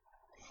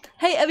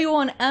Hey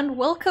everyone, and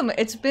welcome!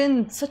 It's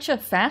been such a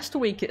fast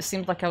week, it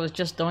seems like I was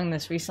just doing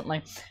this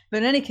recently. But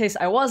in any case,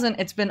 I wasn't.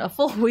 It's been a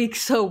full week,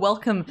 so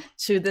welcome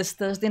to this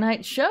Thursday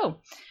night show.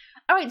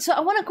 Alright, so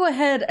I want to go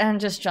ahead and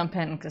just jump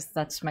in, because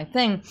that's my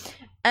thing.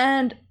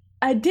 And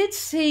I did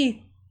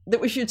see that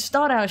we should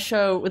start our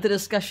show with a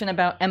discussion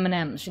about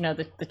M&Ms, you know,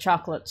 the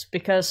chocolates,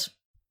 because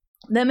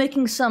they're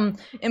making some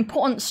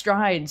important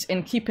strides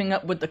in keeping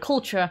up with the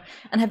culture,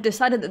 and have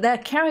decided that their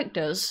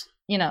characters,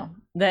 you know,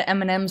 their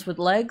M&Ms with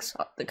legs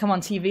that come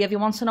on TV every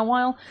once in a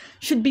while,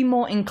 should be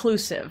more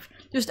inclusive.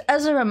 Just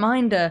as a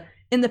reminder,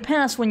 in the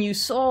past when you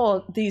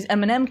saw these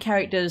M&M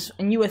characters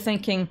and you were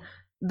thinking,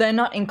 they're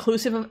not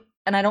inclusive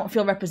and I don't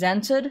feel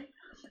represented,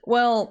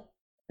 well,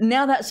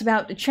 now that's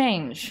about to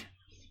change,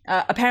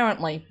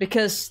 apparently,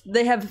 because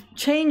they have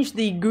changed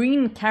the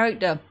green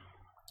character,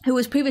 who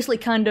was previously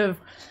kind of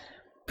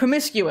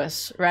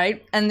promiscuous,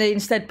 right? And they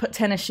instead put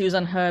tennis shoes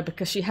on her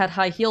because she had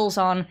high heels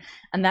on,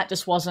 and that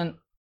just wasn't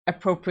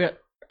appropriate,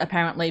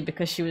 apparently,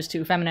 because she was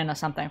too feminine or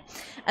something.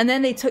 And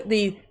then they took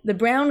the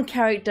brown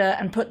character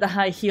and put the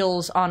high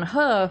heels on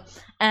her,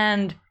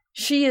 and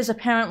she is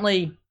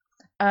apparently,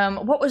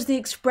 what was the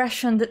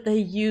expression that they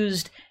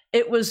used?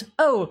 It was,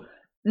 oh,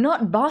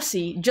 not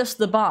bossy, just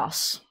the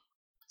boss.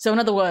 So in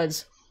other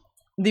words,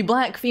 the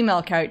black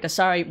female character,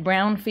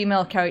 brown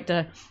female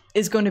character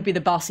is going to be the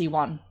bossy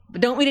one.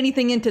 But don't read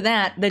anything into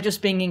that, they're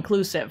just being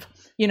inclusive.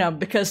 You know,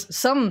 because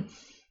some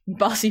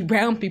bossy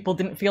brown people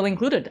didn't feel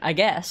included, I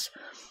guess.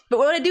 But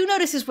what I do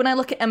notice is when I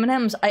look at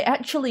M&Ms, I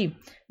actually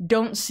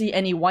don't see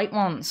any white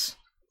ones.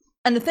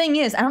 And the thing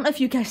is, I don't know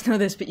if you guys know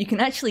this, but you can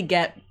actually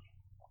get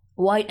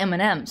white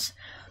M&Ms.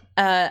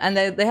 And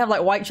they have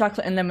like white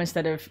chocolate in them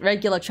instead of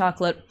regular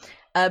chocolate.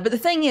 But the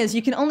thing is,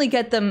 you can only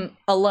get them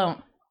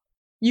alone.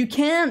 You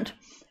can't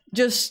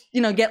just, you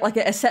know, get like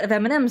a set of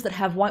M&Ms that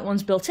have white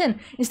ones built in.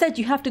 Instead,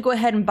 you have to go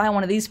ahead and buy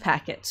one of these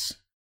packets.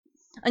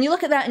 And you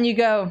look at that and you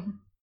go,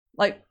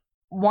 like,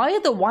 why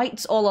are the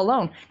whites all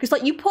alone? Because,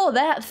 like, you pour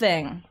that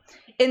thing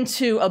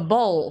into a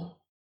bowl,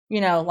 you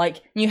know,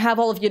 like, you have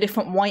all of your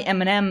different white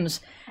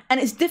M&Ms, and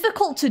it's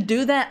difficult to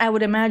do that, I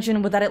would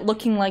imagine, without it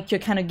looking like you're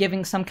kind of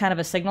giving some kind of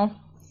a signal.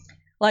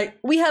 Like,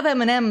 we have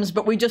M&Ms,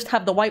 but we just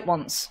have the white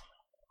ones.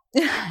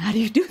 How do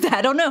you do that?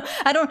 I don't know.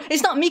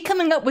 It's not me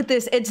coming up with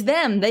this, it's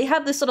them. They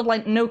have this sort of,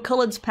 like, no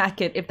coloreds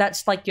packet, if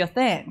that's, like, your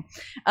thing.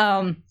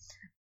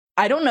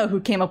 I don't know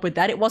who came up with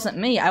that. It wasn't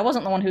me. I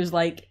wasn't the one who's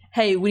like,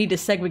 hey, we need to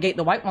segregate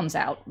the white ones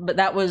out. But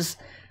that was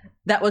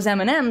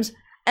M&Ms.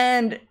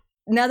 And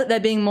now that they're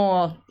being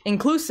more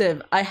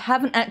inclusive, I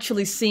haven't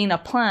actually seen a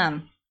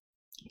plan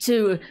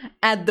to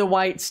add the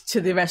whites to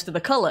the rest of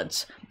the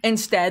coloreds.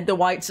 Instead, the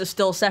whites are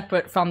still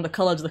separate from the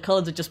coloreds. The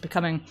coloreds are just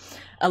becoming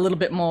a little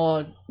bit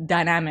more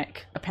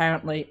dynamic,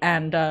 apparently,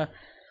 and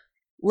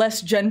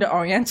less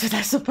gender-oriented,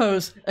 I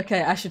suppose.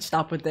 Okay, I should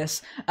stop with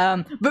this.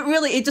 But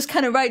really, it just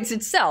kind of writes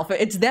itself.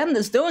 It's them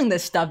that's doing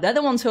this stuff. They're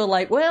the ones who are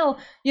like, well,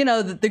 you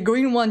know, the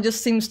green one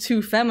just seems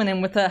too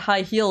feminine with her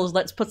high heels.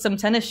 Let's put some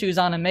tennis shoes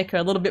on and make her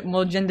a little bit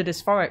more gender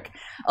dysphoric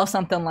or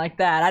something like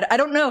that. I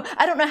don't know.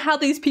 I don't know how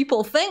these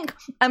people think.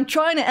 I'm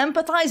trying to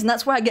empathize, and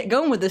that's why I get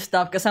going with this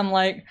stuff, because I'm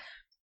like,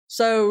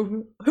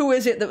 so who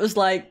is it that was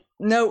like,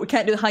 no, we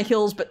can't do the high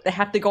heels, but they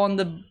have to go on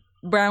the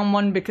brown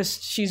one because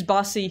she's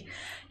bossy,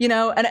 you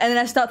know, and then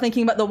I start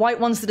thinking about the white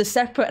ones that are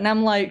separate, and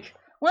I'm like,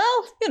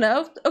 well, you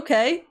know,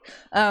 okay.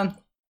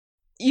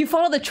 You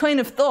follow the train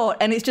of thought,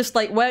 and it's just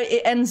like, where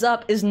it ends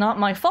up is not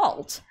my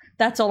fault.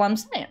 That's all I'm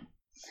saying.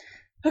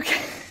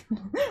 Okay,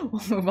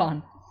 we'll move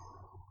on.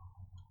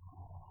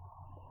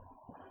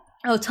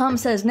 Oh, Tom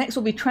says, next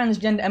will be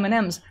transgender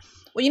M&Ms.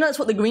 Well, you know, that's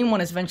what the green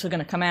one is eventually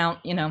going to come out,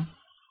 you know.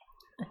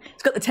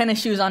 It's got the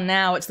tennis shoes on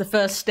now, it's the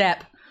first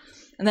step.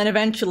 And then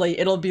eventually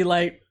it'll be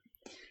like,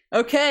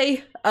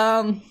 okay,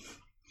 I'm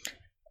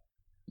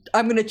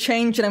gonna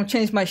change, and I'm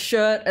change my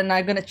shirt, and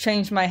I'm gonna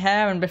change my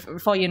hair, and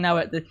before you know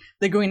it,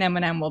 the green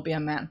M&M will be a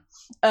man.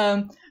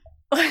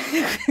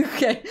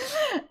 Okay.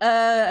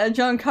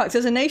 John Cox,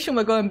 as a nation,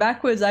 we're going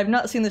backwards. I've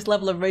not seen this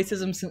level of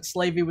racism since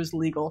slavery was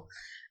legal.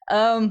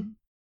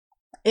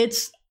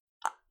 It's,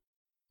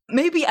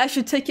 maybe I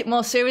should take it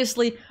more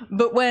seriously,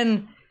 but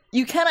when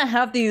you kind of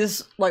have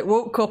these, like,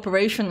 woke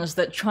corporations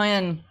that try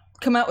and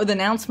come out with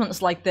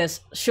announcements like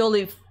this,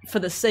 surely for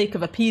the sake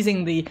of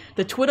appeasing the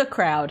Twitter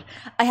crowd,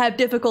 I have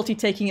difficulty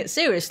taking it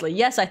seriously.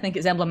 Yes, I think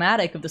it's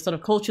emblematic of the sort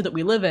of culture that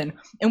we live in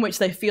which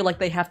they feel like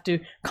they have to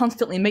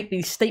constantly make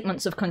these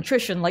statements of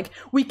contrition, like,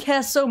 we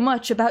care so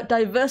much about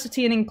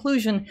diversity and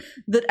inclusion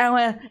that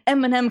our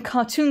M&M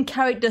cartoon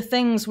character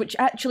things, which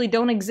actually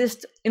don't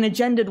exist in a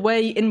gendered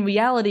way in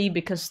reality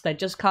because they're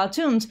just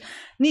cartoons,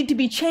 need to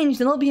be changed,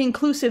 and they'll be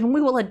inclusive, and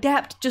we will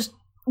adapt just,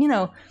 you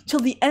know, till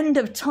the end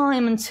of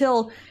time,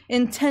 until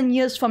in 10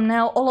 years from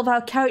now, all of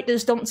our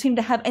characters don't seem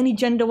to have any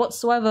gender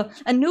whatsoever,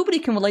 and nobody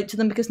can relate to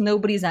them because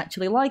nobody's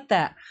actually like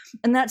that.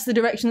 And that's the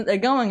direction that they're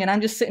going, and I'm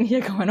just sitting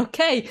here going,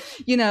 okay,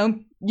 you know,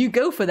 you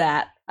go for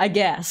that, I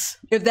guess,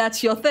 if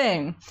that's your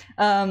thing.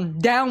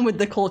 Down with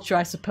the culture,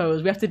 I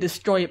suppose. We have to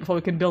destroy it before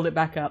we can build it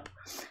back up.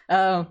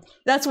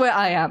 That's where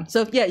I am.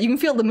 So yeah, you can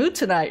feel the mood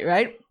tonight,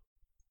 right?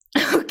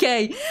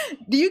 Okay,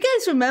 do you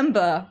guys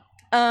remember,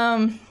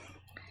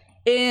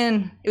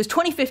 it was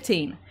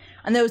 2015,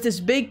 and there was this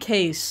big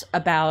case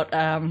about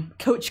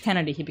Coach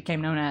Kennedy, he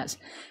became known as,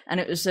 and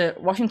it was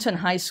at Washington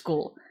High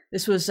School.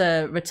 This was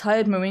a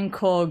retired Marine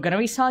Corps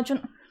gunnery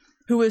sergeant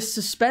who was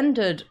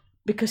suspended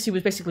because he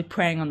was basically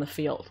praying on the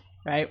field,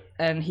 right?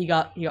 And he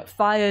got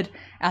fired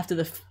after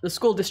the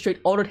school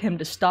district ordered him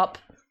to stop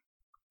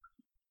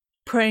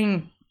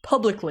praying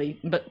publicly,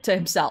 but to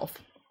himself.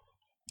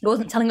 He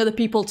wasn't telling other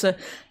people to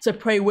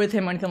pray with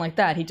him or anything like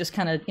that. He just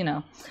kind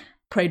of,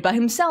 prayed by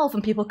himself,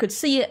 and people could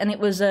see it, and it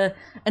was an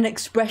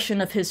expression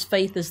of his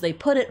faith, as they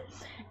put it.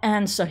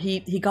 And so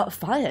he got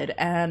fired.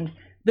 And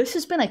this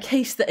has been a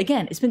case that,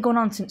 again, it's been going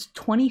on since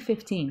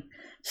 2015,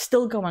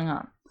 still going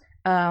on.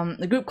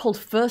 The group called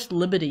First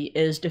Liberty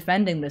is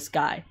defending this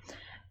guy.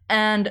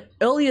 And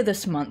earlier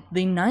this month,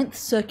 the Ninth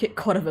Circuit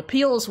Court of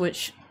Appeals,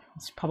 which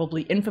is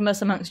probably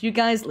infamous amongst you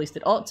guys, at least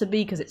it ought to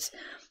be, because it's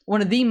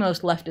one of the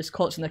most leftist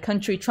courts in the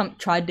country. Trump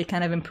tried to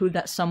kind of improve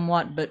that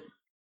somewhat, but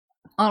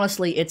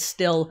honestly, it's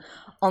still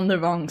on the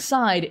wrong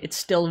side. It's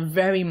still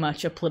very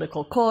much a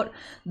political court.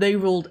 They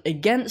ruled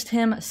against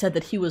him, said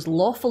that he was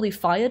lawfully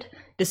fired,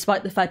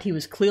 despite the fact he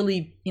was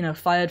clearly,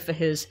 fired for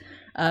his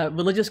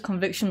religious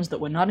convictions that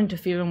were not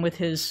interfering with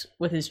his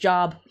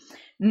job.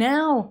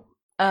 Now,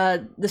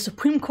 the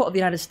Supreme Court of the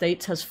United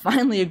States has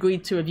finally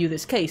agreed to review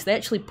this case. They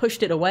actually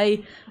pushed it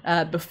away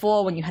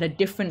before, when you had a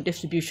different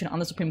distribution on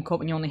the Supreme Court,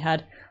 when you only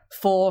had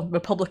 4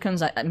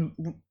 Republicans. I'm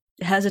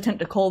hesitant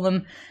to call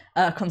them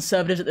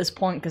conservatives at this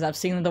point, because I've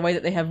seen the way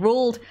that they have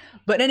ruled.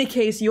 But in any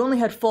case, you only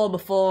had 4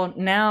 before.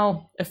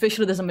 Now,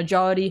 officially, there's a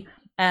majority,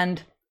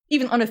 and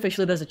even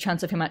unofficially, there's a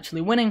chance of him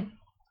actually winning.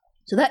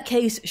 So that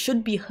case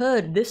should be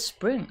heard this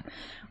spring.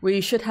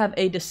 We should have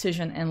a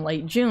decision in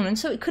late June, and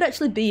so it could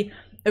actually be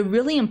a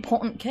really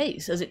important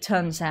case, as it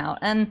turns out.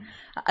 And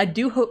I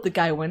do hope the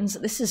guy wins.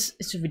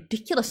 It's a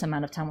ridiculous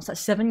amount of time. What's that,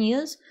 7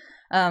 years?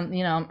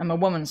 I'm a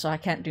woman, so I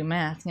can't do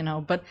math,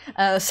 but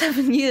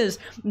 7 years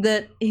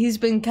that he's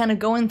been kind of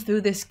going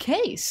through this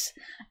case.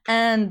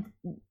 And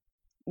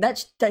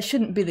that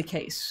shouldn't be the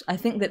case. I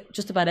think that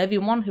just about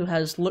everyone who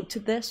has looked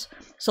at this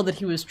saw that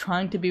he was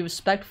trying to be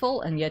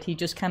respectful, and yet he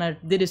just kind of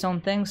did his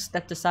own thing,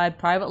 stepped aside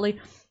privately.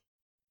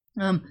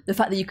 The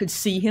fact that you could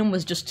see him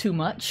was just too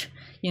much,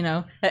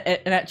 an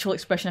actual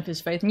expression of his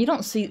faith. And you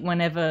don't see it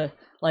whenever,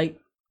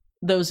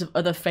 those of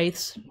other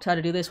faiths try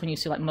to do this. When you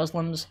see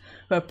Muslims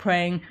who are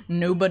praying,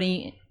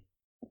 nobody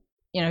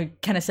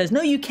kind of says,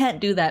 no, you can't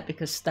do that,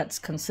 because that's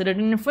considered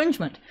an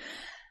infringement.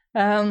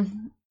 A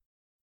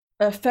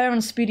fair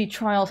and speedy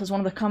trial, says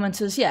one of the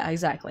commenters. Yeah,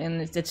 exactly,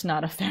 and it's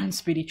not a fair and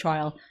speedy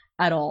trial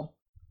at all.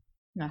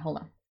 Now, hold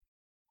on.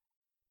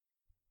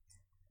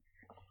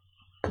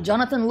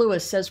 Jonathan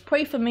Lewis says,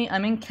 pray for me,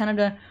 I'm in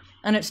Canada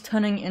and it's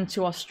turning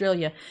into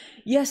Australia.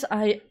 Yes,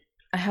 I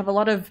have a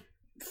lot of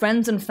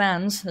friends and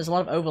fans, there's a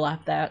lot of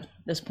overlap there at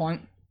this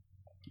point,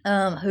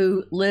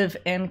 who live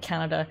in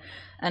Canada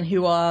and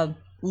who are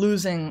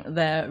losing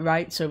their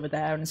rights over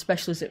there, and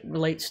especially as it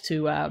relates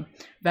to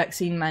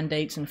vaccine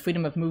mandates and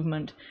freedom of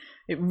movement.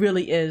 It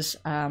really is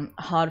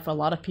hard for a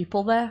lot of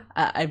people there.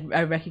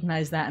 I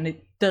recognize that, and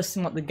it does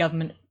seem like the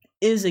government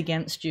is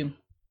against you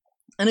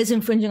and is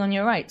infringing on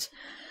your rights.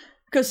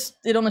 Because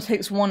it only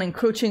takes one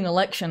encroaching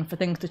election for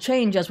things to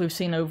change, as we've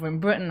seen over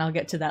in Britain. I'll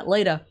get to that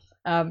later.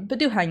 But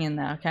do hang in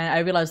there, okay? I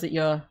realize that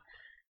you're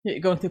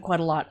going through quite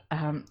a lot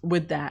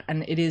with that,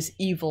 and it is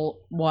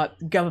evil what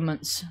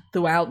governments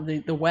throughout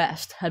the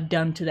West have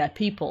done to their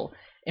people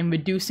in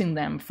reducing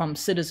them from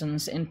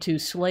citizens into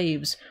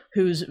slaves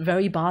whose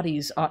very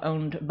bodies are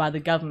owned by the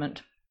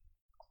government.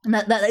 And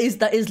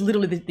that is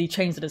literally the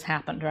change that has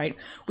happened, right?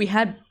 We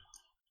had,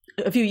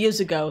 a few years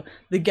ago,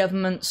 the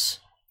governments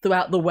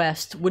throughout the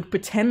West would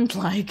pretend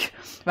like,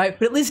 right,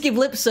 but at least give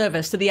lip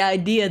service to the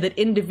idea that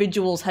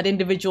individuals had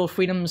individual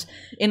freedoms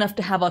enough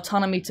to have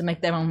autonomy to make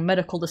their own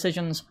medical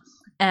decisions,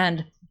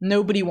 and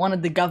nobody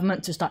wanted the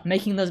government to start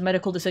making those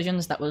medical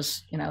decisions. That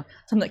was,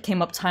 something that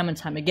came up time and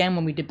time again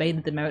when we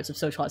debated the merits of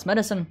socialized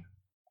medicine,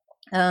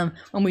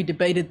 when we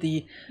debated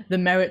the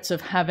merits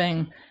of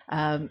having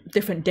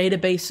different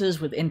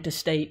databases with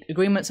interstate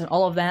agreements and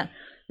all of that.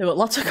 There were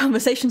lots of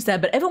conversations there,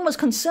 but everyone was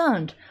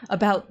concerned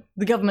about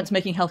the government's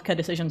making healthcare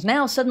decisions.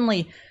 Now,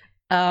 suddenly,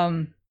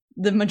 the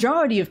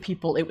majority of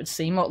people, it would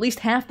seem, or at least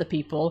half the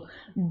people,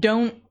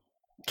 don't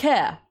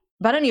care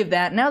about any of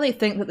that. Now they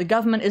think that the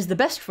government is the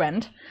best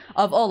friend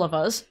of all of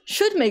us,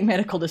 should make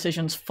medical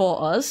decisions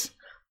for us,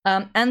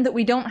 and that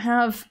we don't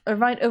have a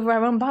right over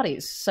our own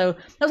bodies. So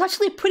that was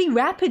actually a pretty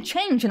rapid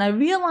change, and I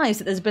realized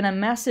that there's been a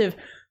massive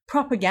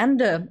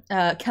propaganda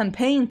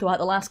campaign throughout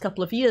the last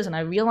couple of years, and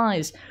I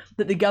realize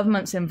that the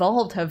governments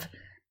involved have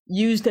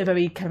used a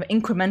very kind of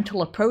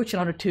incremental approach in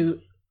order to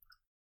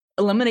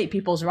eliminate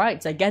people's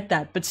rights. I get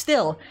that, but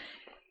still,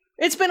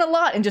 it's been a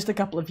lot in just a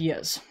couple of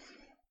years.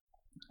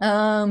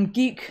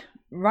 Geek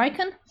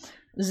Riken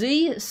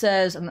Z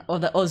says,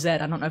 or Z, I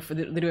don't know if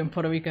they do in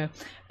Puerto Rico,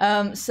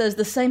 says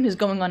the same is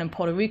going on in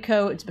Puerto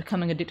Rico. It's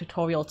becoming a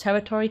dictatorial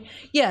territory.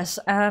 Yes,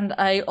 and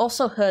I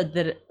also heard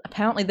that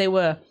apparently they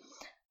were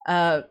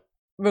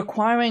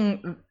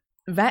requiring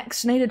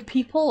vaccinated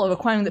people, or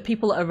requiring that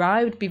people that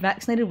arrived be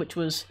vaccinated, which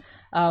was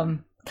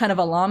kind of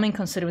alarming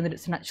considering that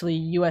it's an actually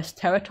US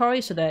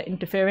territory, so they're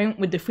interfering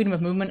with the freedom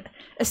of movement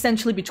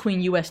essentially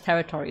between US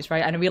territories,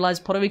 right? And I realize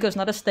Puerto Rico is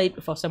not a state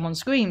before someone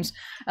screams,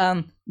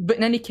 but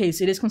in any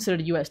case, it is considered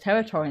a US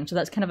territory, and so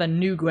that's kind of a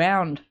new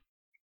ground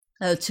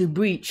to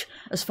breach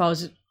as far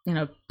as, you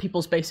know,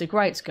 people's basic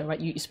rights go, right?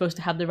 You're supposed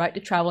to have the right to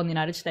travel in the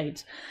United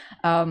States,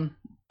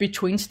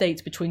 between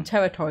states, between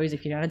territories,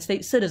 if you're a United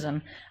States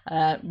citizen,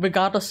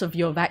 regardless of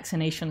your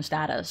vaccination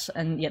status,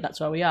 and yeah, that's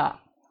where we are.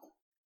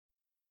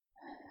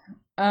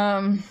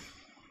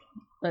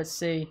 Let's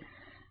see.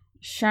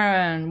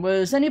 Sharon,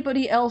 was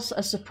anybody else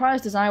as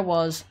surprised as I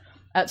was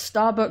at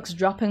Starbucks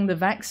dropping the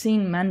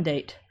vaccine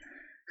mandate?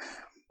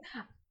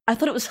 I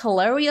thought it was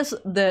hilarious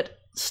that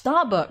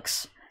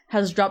Starbucks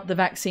has dropped the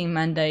vaccine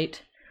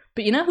mandate,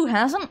 but you know who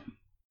hasn't?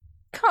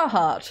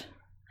 Carhartt.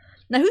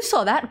 Now, who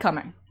saw that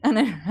coming? And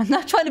I'm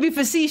not trying to be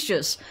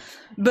facetious,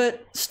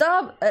 but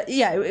so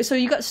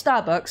you got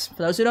Starbucks,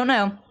 for those who don't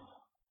know,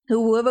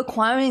 who were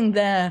requiring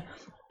their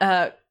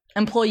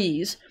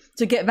employees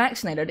to get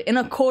vaccinated in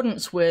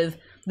accordance with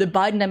the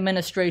Biden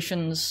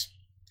administration's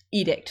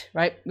edict,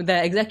 right? With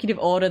their executive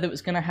order that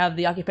was going to have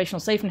the Occupational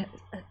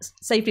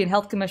Safety and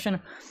Health Commission,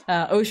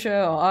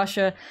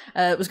 OSHA,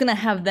 was going to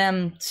have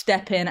them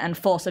step in and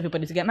force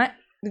everybody to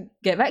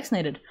get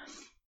vaccinated.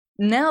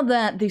 Now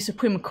that the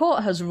Supreme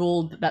Court has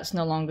ruled that that's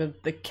no longer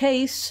the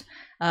case,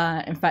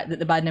 in fact, that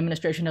the Biden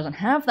administration doesn't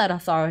have that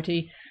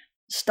authority,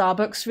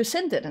 Starbucks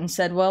rescinded and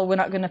said, well, we're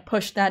not going to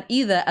push that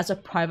either as a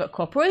private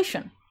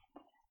corporation.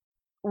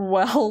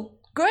 Well,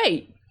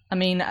 great. I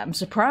mean, I'm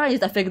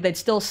surprised. I figured they'd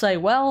still say,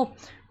 well,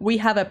 we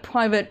have a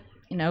private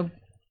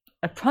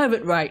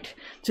right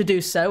to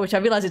do so, which I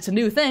realize it's a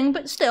new thing,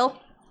 but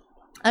still,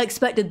 I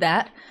expected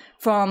that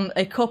from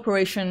a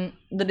corporation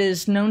that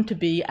is known to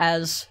be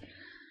as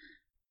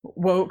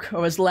woke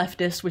or as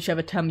leftist,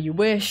 whichever term you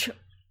wish,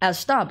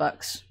 as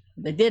Starbucks.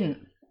 They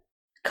didn't.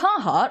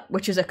 Carhartt,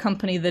 which is a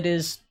company that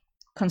is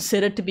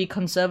considered to be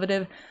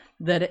conservative,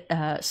 that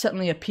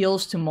certainly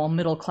appeals to more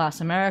middle-class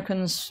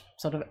Americans,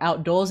 sort of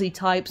outdoorsy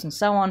types and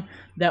so on,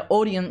 their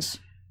audience,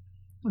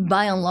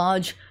 by and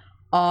large,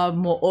 are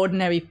more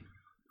ordinary,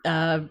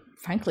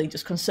 frankly,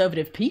 just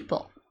conservative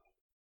people.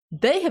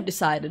 They have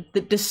decided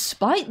that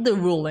despite the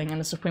ruling in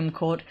the Supreme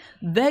Court,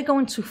 they're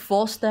going to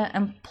force their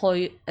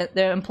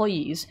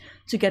employees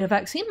to get a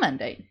vaccine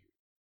mandate.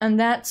 And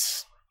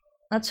that's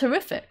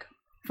horrific,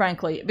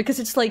 frankly, because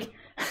it's like,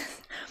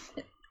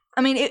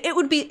 I mean, it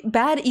would be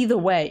bad either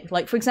way.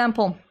 Like, for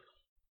example,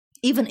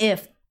 even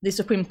if the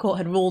Supreme Court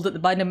had ruled that the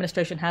Biden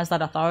administration has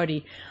that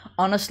authority,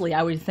 honestly,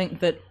 I would think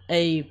that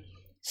a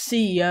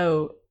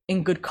CEO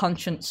in good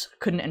conscience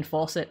couldn't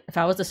enforce it. If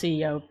I was the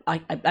CEO, I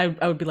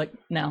would be like,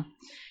 no.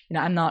 You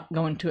know, I'm not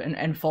going to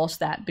enforce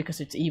that because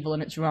it's evil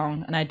and it's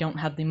wrong, and I don't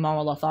have the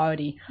moral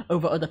authority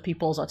over other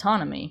people's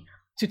autonomy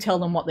to tell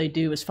them what they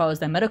do as far as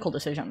their medical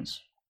decisions.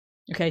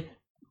 Okay?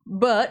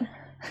 But,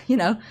 you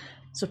know,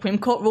 Supreme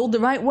Court ruled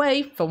the right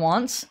way for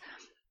once,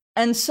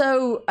 and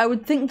so I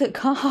would think that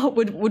Carhartt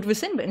would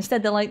rescind, but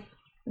instead they're like,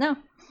 no,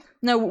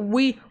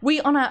 we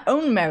on our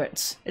own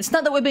merits. It's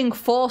not that we're being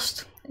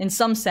forced in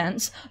some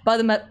sense by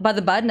the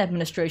Biden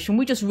administration.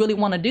 We just really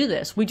want to do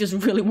this. We just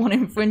really want to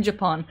infringe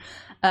upon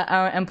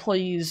our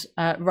employees'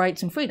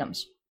 rights and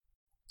freedoms.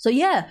 So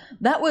yeah,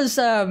 that was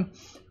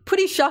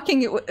pretty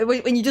shocking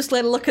when you just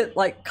let a look at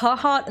like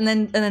Carhartt and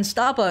then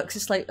Starbucks.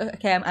 It's like,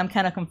 okay, I'm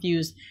kind of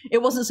confused.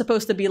 It wasn't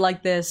supposed to be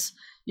like this,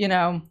 you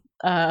know.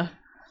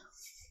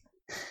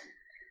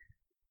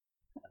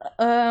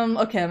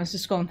 Okay, I'm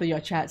just going through your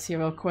chats here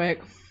real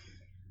quick.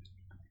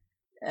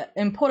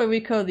 In Puerto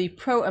Rico, the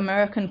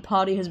pro-American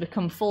party has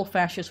become full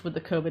fascist with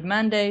the COVID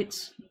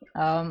mandates.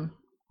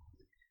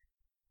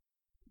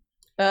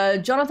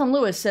 Jonathan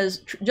Lewis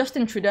says,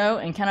 Justin Trudeau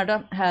in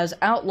Canada has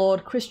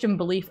outlawed Christian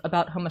belief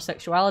about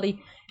homosexuality.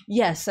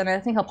 Yes, and I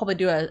think I'll probably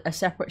do a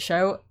separate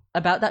show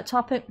about that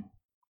topic.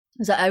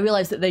 Is that I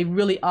realize that they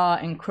really are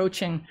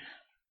encroaching,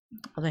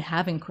 or they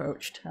have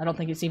encroached. I don't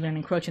think it's even an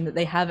encroaching, that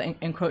they have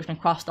encroached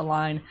and crossed the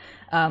line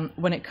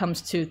when it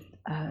comes to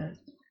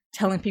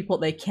telling people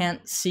they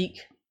can't seek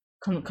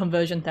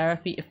conversion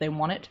therapy if they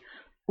want it.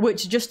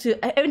 Which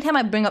every time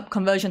I bring up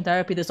conversion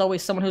therapy, there's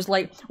always someone who's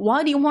like,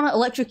 why do you want to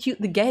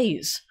electrocute the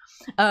gays?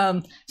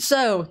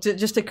 So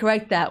just to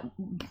correct that,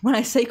 when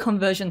I say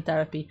conversion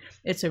therapy,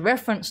 it's a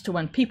reference to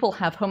when people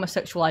have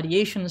homosexual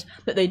ideations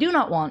that they do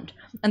not want,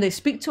 and they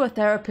speak to a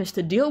therapist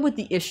to deal with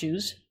the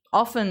issues,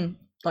 often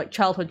like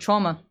childhood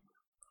trauma,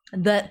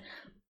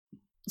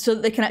 so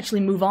that they can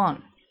actually move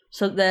on.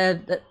 So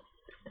that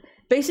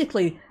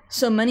basically,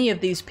 so many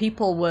of these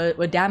people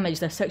were damaged,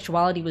 their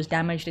sexuality was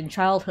damaged in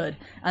childhood,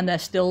 and they're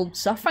still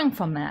suffering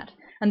from that.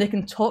 And they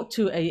can talk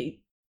to a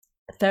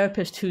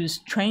therapist who's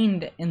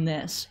trained in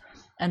this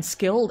and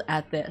skilled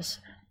at this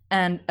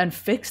and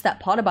fix that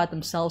part about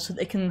themselves so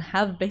they can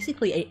have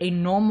basically a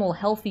normal,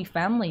 healthy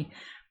family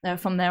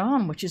from there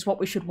on, which is what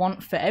we should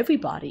want for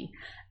everybody.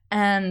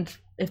 And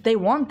if they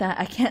want that,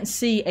 I can't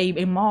see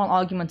a moral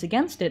argument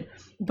against it.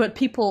 But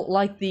people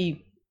like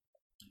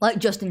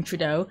Justin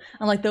Trudeau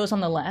and like those on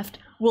the left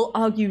will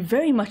argue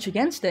very much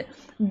against it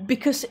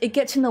because it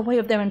gets in the way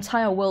of their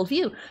entire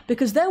worldview.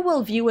 Because their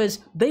worldview is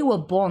they were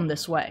born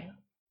this way.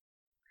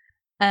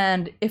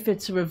 And if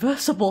it's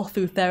reversible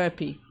through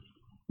therapy,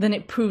 then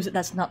it proves that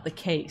that's not the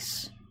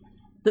case.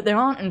 That there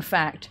aren't, in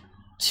fact,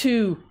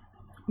 two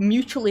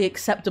mutually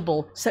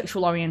acceptable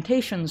sexual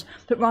orientations,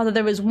 but rather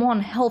there is one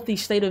healthy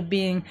state of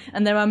being,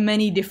 and there are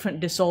many different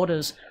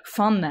disorders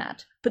from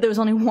that. But there is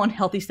only one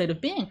healthy state of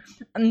being.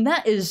 And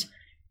that is,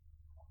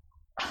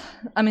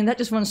 I mean, that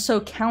just runs so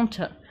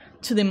counter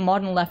to the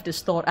modern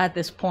leftist thought at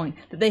this point,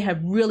 that they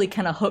have really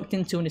kind of hooked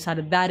into and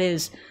decided that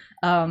is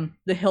the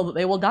hill that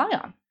they will die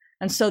on.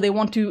 And so they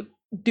want to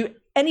do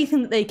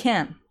anything that they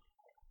can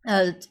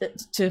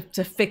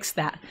to fix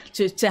that,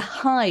 to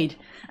hide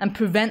and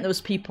prevent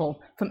those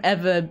people from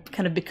ever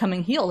kind of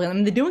becoming healed.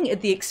 And they're doing it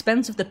at the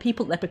expense of the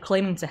people they're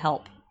proclaiming to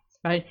help,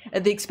 right?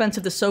 At the expense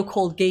of the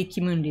so-called gay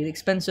community, the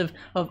expense of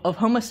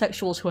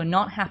homosexuals who are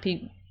not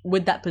happy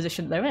with that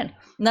position they're in.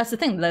 And that's the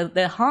thing,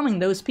 they're harming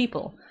those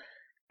people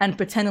and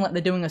pretending like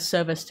they're doing a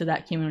service to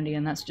that community.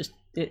 And that's just,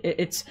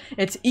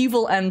 it's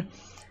evil and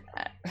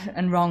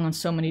wrong on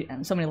so many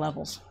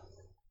levels.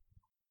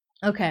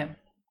 Okay,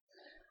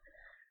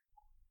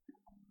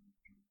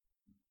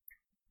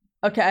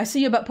 I see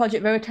you about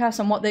Project Veritas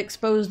and what they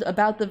exposed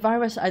about the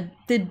virus. I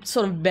did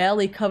sort of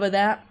barely cover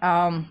that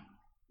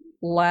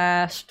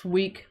last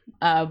week,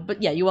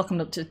 but yeah, you're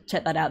welcome to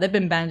check that out. They've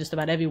been banned just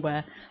about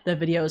everywhere their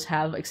videos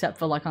have, except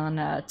for like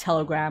on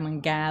Telegram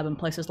and Gab and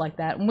places like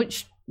that,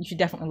 which you should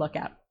definitely look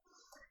at.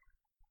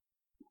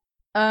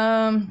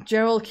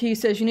 Gerald Key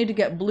says you need to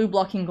get blue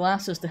blocking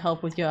glasses to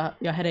help with your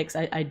headaches.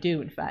 I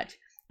do, in fact.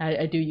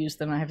 I do use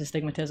them. I have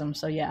astigmatism,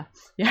 so yeah,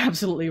 you're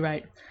absolutely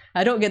right.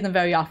 I don't get them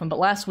very often, but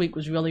last week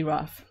was really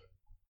rough.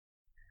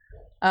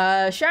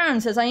 Sharon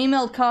says, I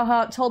emailed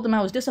Carhartt, told them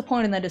I was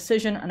disappointed in their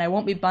decision, and I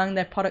won't be buying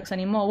their products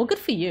anymore. Well, good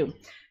for you.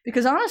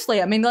 Because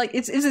honestly, I mean, like,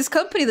 it's this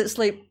company that's,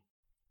 like,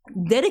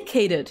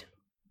 dedicated.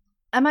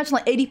 I imagine,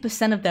 like,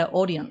 80% of their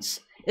audience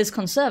is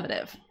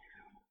conservative.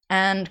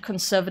 And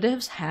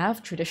conservatives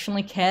have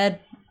traditionally cared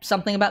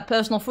something about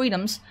personal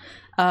freedoms,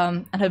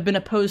 and have been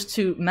opposed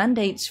to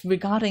mandates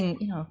regarding,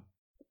 you know,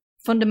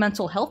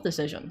 fundamental health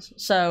decisions.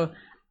 So,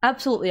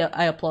 absolutely,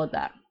 I applaud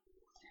that.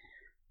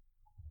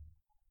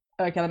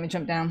 Okay, let me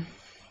jump down.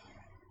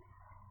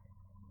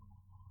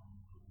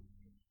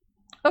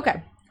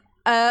 Okay,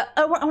 I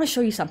want to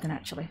show you something,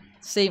 actually.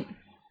 See,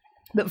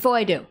 but before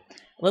I do,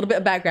 a little bit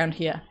of background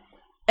here.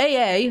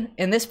 AA,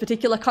 in this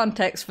particular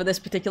context for this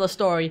particular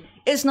story,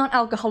 is not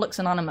Alcoholics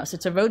Anonymous.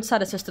 It's a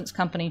roadside assistance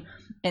company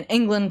in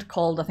England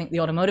called, I think, the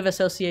Automotive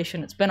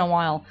Association. It's been a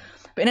while.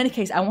 But in any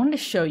case, I wanted to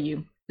show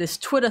you this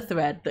Twitter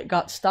thread that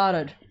got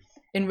started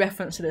in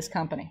reference to this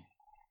company.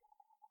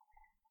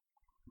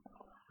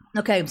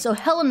 Okay, so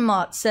Helen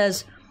Mott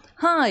says,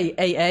 Hi,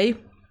 AA.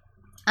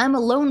 I'm a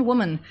lone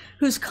woman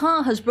whose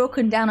car has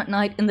broken down at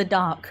night in the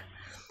dark.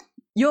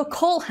 Your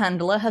call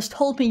handler has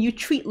told me you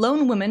treat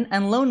lone women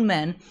and lone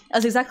men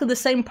as exactly the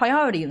same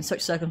priority in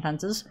such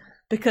circumstances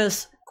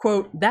because,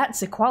 quote,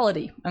 that's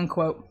equality,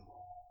 unquote.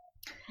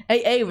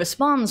 AA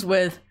responds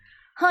with,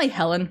 Hi,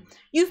 Helen.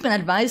 You've been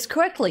advised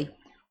correctly.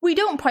 We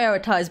don't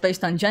prioritize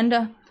based on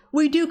gender.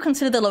 We do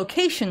consider the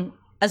location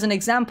as an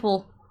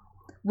example.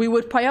 We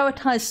would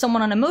prioritize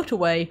someone on a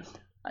motorway,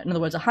 in other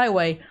words, a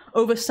highway,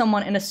 over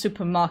someone in a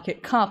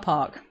supermarket car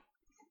park.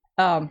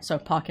 So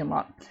parking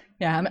lot.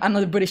 Yeah, I'm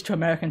the British to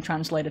American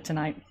translator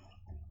tonight.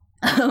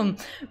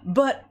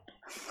 But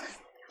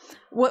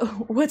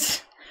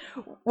what's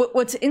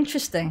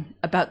interesting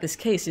about this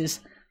case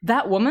is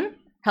that woman,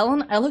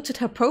 Helen, I looked at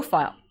her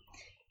profile.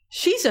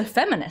 She's a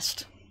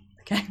feminist.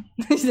 Okay,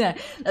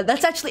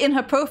 that's actually in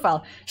her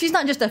profile. She's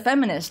not just a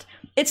feminist.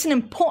 It's an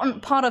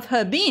important part of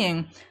her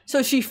being.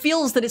 So she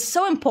feels that it's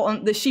so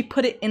important that she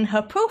put it in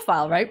her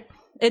profile, right?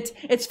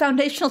 It's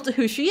foundational to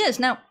who she is.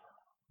 Now,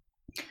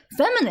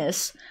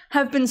 feminists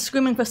have been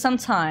screaming for some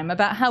time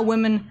about how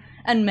women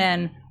and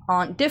men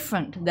aren't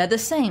different. They're the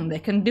same. They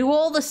can do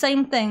all the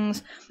same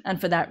things,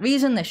 and for that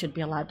reason, they should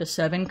be allowed to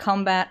serve in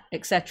combat,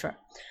 etc.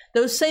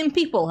 Those same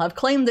people have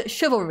claimed that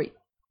chivalry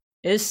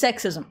is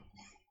sexism.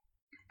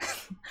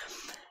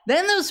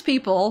 Then those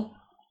people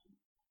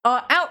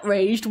are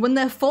outraged when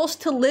they're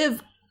forced to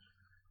live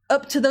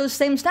up to those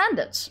same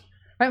standards,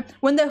 right?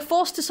 When they're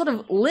forced to sort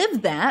of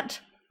live that,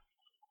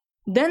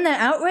 then they're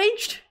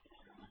outraged?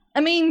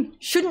 I mean,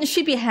 shouldn't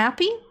she be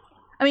happy?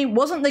 I mean,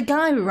 wasn't the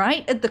guy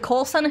right at the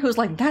call center who was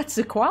like, that's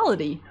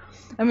equality?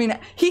 I mean,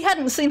 he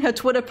hadn't seen her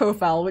Twitter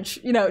profile, which,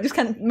 you know, just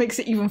kind of makes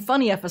it even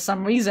funnier for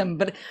some reason.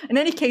 But in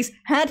any case,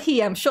 had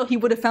he, I'm sure he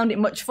would have found it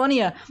much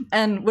funnier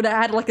and would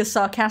have had like a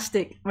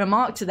sarcastic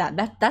remark to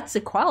that. That's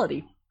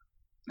equality.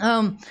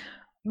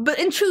 But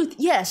in truth,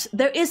 yes,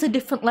 there is a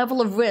different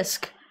level of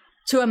risk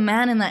to a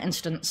man in that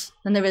instance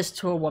than there is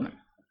to a woman.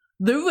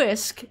 The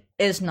risk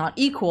is not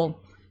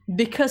equal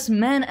because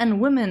men and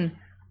women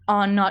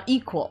are not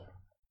equal.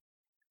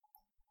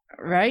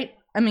 Right?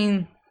 I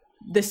mean,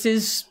 this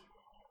is,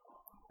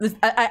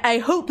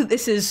 I hope that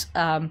this is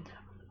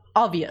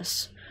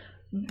obvious,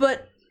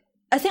 but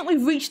I think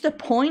we've reached a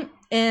point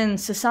in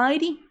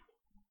society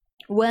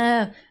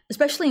where,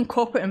 especially in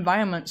corporate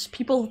environments,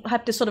 people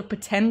have to sort of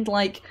pretend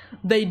like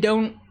they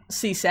don't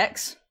see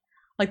sex,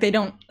 like they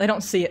don't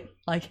see it.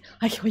 Like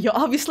you're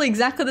obviously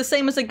exactly the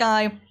same as a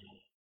guy.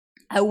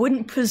 I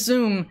wouldn't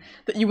presume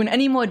that you're in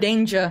any more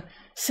danger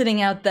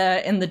sitting out there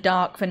in the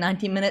dark for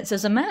 90 minutes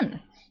as a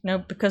man,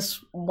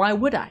 because why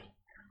would I,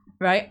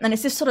 right? And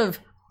it's this sort of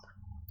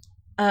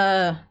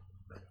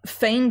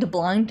feigned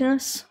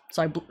blindness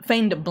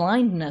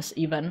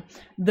even,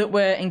 that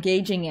we're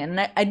engaging in.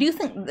 And I do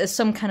think there's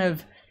some kind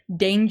of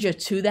danger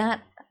to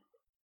that,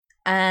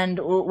 and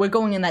we're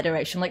going in that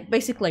direction. Like,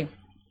 basically,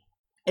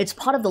 it's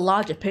part of the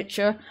larger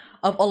picture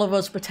of all of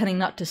us pretending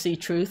not to see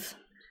truth.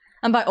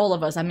 And by all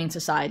of us, I mean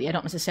society. I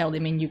don't necessarily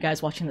mean you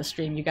guys watching the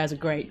stream. You guys are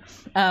great.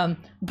 But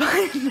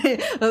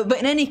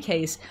in any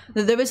case,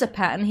 there is a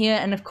pattern here.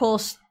 And of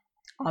course,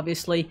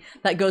 obviously,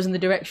 that goes in the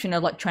direction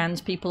of like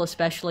trans people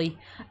especially.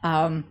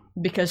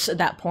 Because at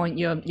that point,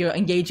 you're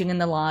engaging in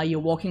the lie. You're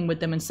walking with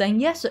them and saying,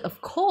 yes,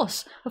 of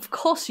course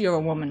you're a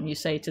woman, you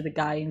say to the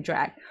guy in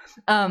drag.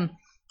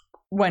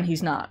 When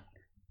he's not.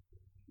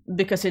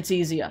 Because it's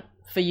easier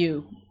for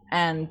you.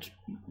 And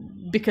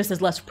because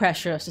there's less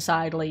pressure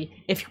societally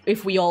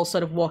if we all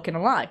sort of walk in a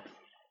lie.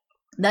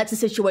 That's the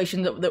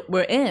situation that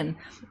we're in.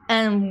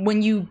 And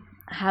when you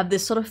have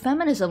this sort of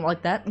feminism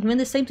like that, you're in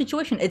the same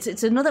situation.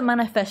 It's another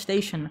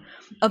manifestation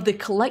of the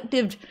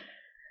collective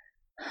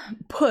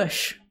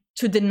push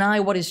to deny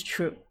what is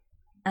true.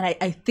 And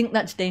I think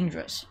that's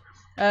dangerous.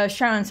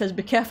 Sharon says,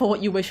 be careful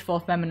what you wish for,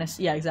 feminists.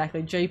 Yeah,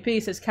 exactly.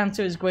 JP says,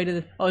 cancer is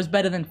is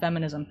better than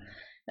feminism.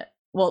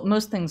 Well,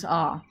 most things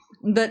are.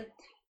 But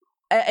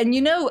and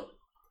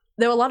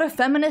there are a lot of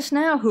feminists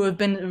now who have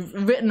been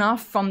written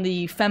off from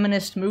the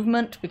feminist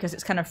movement because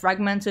it's kind of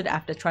fragmented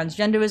after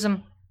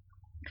transgenderism.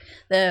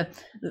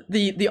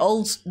 The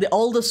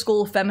older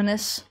school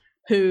feminists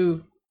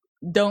who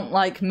don't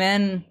like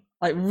men,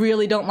 like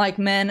really don't like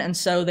men, and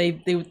so they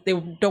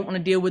don't want to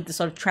deal with the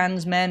sort of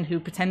trans men who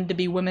pretend to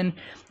be women,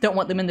 don't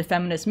want them in the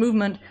feminist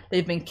movement.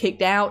 They've been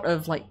kicked out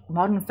of like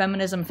modern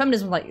feminism.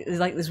 Feminism is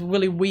like this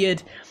really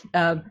weird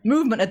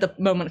movement at the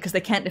moment because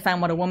they can't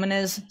define what a woman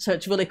is, so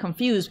it's really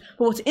confused.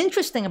 But what's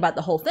interesting about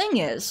the whole thing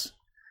is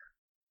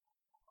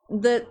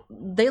that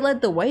they led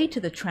the way to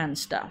the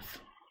trans stuff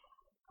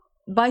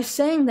by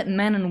saying that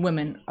men and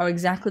women are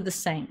exactly the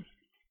same.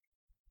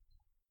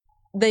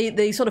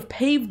 They sort of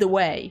paved the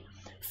way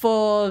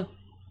for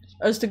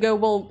us to go,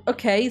 well,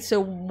 okay, so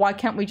why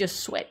can't we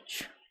just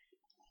switch?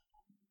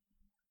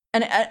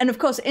 And of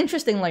course,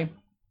 interestingly,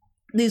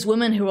 these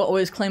women who are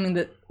always claiming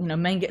that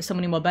men get so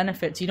many more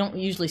benefits, you don't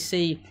usually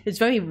see. It's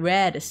very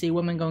rare to see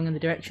women going in the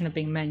direction of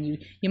being men.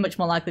 You're much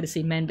more likely to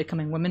see men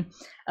becoming women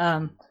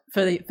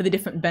for the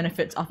different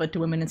benefits offered to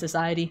women in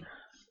society.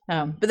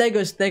 But there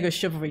goes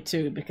chivalry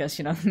too, because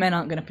men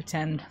aren't going to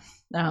pretend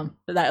that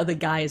other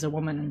guy is a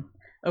woman and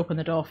open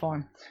the door for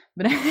him.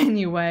 But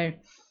anyway.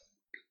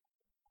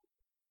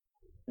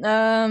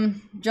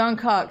 John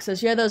Cox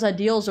says, yeah, those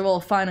ideals are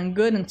all fine and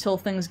good until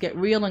things get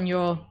real and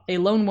you're a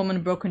lone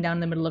woman broken down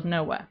in the middle of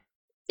nowhere.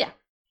 Yeah,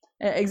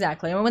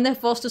 exactly. And when they're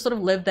forced to sort of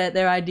live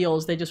their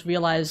ideals, they just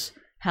realize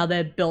how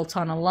they're built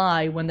on a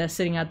lie when they're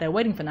sitting out there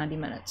waiting for 90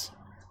 minutes.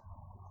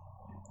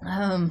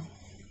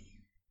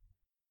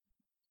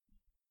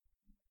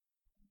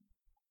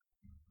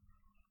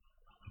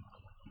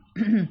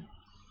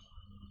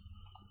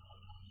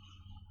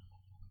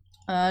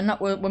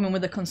 Not women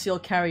with a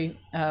concealed carry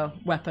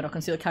weapon or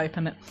concealed carry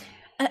permit,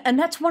 and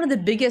that's one of the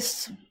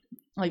biggest,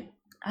 like,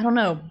 I don't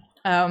know,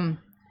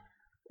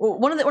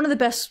 one of the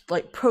best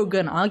like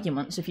pro-gun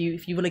arguments, if you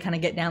really kind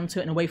of get down to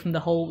it and away from the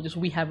whole just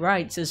we have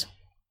rights, is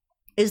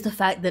the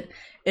fact that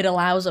it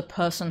allows a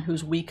person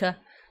who's weaker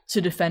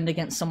to defend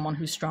against someone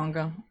who's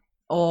stronger,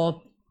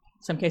 or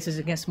in some cases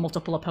against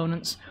multiple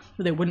opponents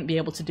who they wouldn't be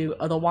able to do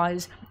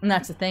otherwise. And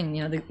that's the thing,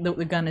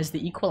 the gun is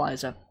the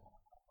equalizer.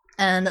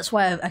 And that's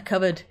why I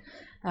covered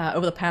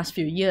over the past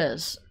few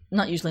years,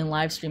 not usually in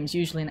live streams,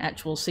 usually in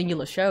actual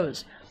singular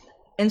shows,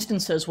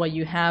 instances where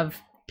you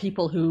have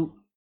people who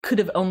could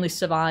have only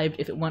survived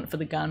if it weren't for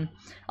the gun.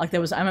 Like I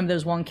remember there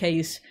was one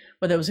case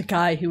where there was a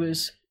guy who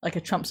was like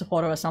a Trump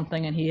supporter or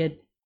something, and he had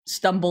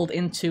stumbled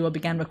into or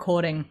began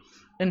recording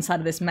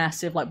inside of this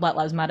massive like Black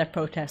Lives Matter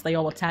protest. They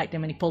all attacked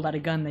him and he pulled out a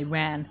gun, they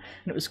ran,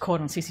 and it was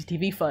caught on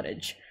CCTV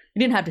footage. He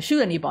didn't have to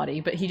shoot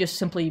anybody, but he just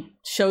simply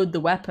showed the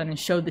weapon and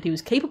showed that he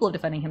was capable of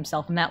defending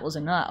himself, and that was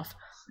enough.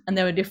 And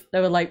there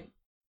were like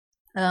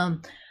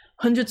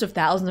hundreds of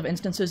thousands of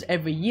instances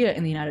every year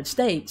in the United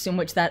States in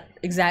which that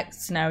exact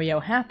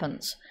scenario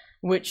happens,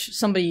 which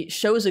somebody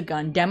shows a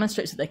gun,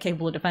 demonstrates that they're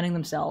capable of defending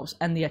themselves,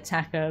 and the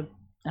attacker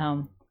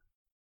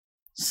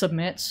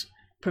submits,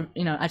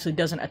 actually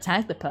doesn't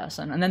attack the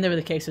person. And then there were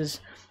the cases,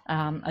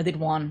 I did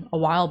one a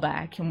while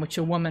back in which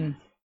a woman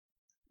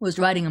was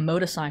riding a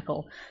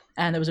motorcycle,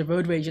 and there was a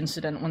road rage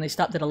incident. When they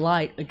stopped at a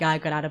light, a guy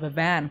got out of a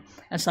van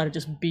and started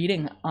just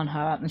beating on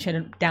her, and she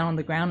ended up down on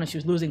the ground and she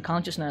was losing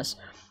consciousness.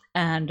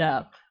 and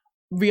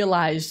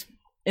realized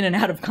in and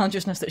out of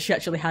consciousness that she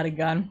actually had a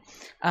gun,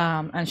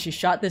 and she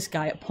shot this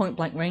guy at point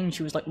blank range.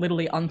 She was like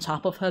literally on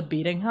top of her,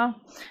 beating her,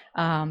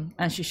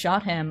 and she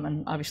shot him,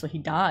 and obviously he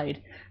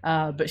died,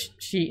 but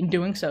she in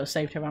doing so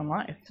saved her own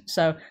life.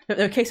 So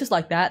there are cases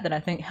like that that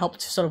I think help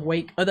to sort of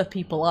wake other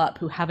people up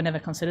who haven't ever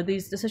considered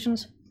these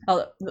decisions,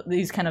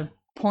 these kind of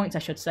points I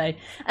should say.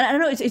 And I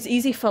know it's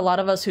easy for a lot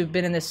of us who've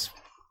been in this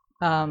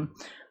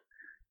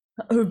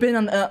who've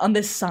been on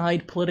this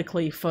side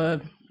politically for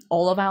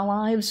all of our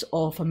lives,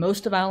 or for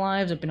most of our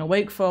lives, have been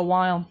awake for a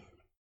while.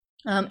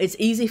 It's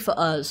easy for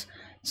us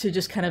to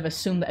just kind of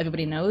assume that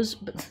everybody knows,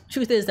 but the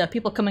truth is there are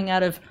people coming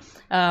out of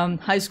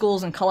high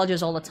schools and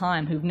colleges all the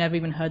time who've never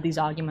even heard these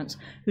arguments,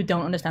 who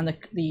don't understand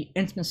the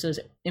instances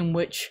in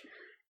which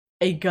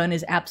a gun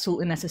is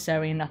absolutely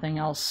necessary and nothing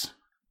else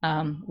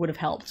would have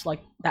helped.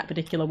 Like that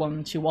particular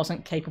woman, she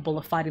wasn't capable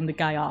of fighting the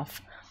guy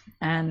off,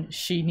 and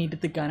she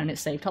needed the gun and it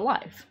saved her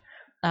life.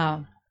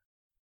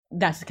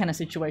 That's the kind of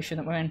situation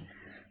that we're in.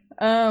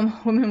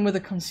 Women with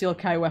a concealed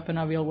carry weapon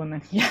are real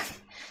women. Yeah,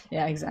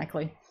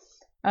 exactly.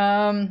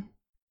 Oh,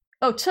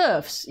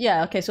 TERFs.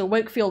 Yeah, okay, so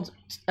Wakefield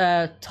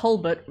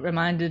Talbot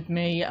reminded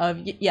me of,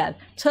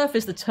 TERF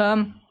is the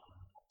term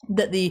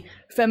that the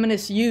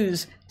feminists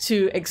use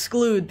to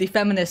exclude the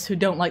feminists who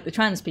don't like the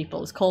trans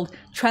people. It's called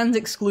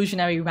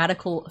trans-exclusionary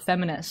radical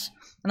feminists.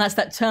 And that's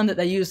that term that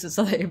they use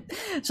so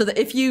that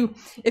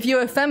if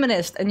you're a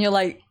feminist and you're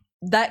like,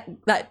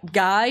 that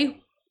guy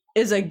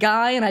is a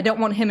guy and I don't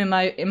want him in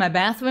my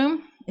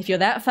bathroom, if you're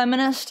that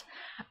feminist,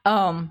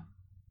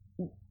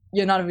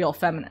 you're not a real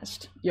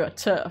feminist. You're a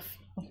TERF.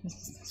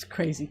 It's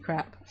crazy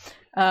crap.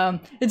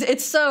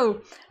 It's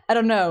so, I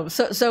don't know,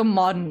 so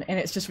modern in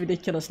its just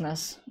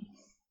ridiculousness.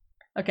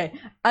 Okay,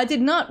 I did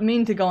not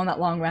mean to go on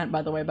that long rant,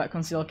 by the way, about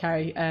concealed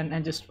carry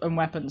and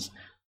weapons.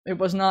 It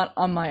was not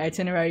on my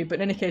itinerary, but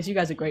in any case, you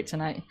guys are great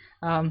tonight.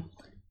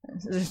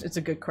 It's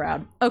a good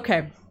crowd.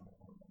 Okay.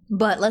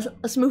 But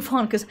let's move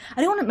on, because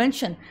I don't want to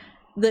mention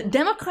that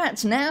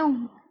Democrats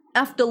now,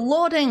 after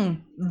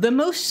lauding the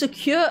most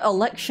secure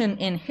election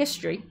in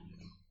history,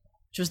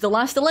 which was the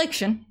last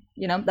election,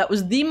 that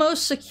was the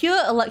most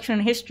secure election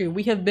in history.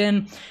 We have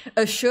been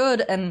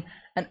assured, and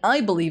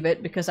I believe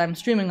it because I'm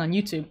streaming on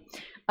YouTube.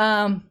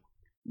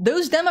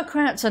 Those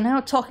Democrats are now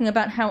talking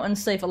about how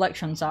unsafe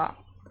elections are,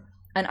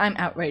 and I'm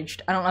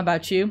outraged. I don't know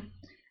about you,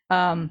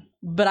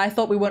 but I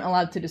thought we weren't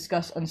allowed to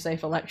discuss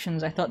unsafe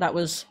elections. I thought that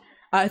was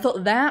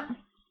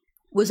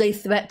a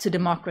threat to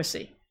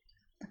democracy.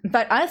 In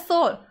fact, I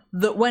thought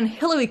that when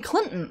Hillary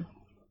Clinton,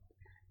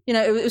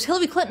 it was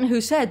Hillary Clinton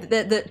who said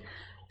that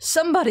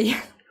somebody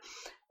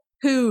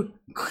who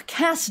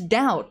cast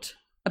doubt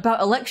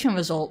about election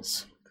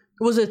results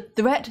was a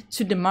threat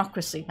to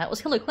democracy. That was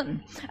Hillary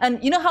Clinton.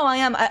 And you know how I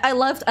am. I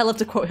love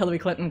to quote Hillary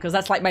Clinton because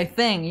that's like my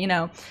thing,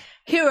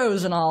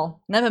 heroes and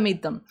all. Never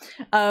meet them.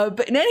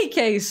 But in any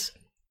case,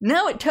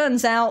 now it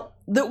turns out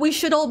that we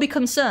should all be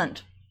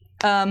concerned.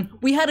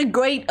 We had a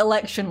great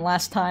election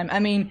last time. I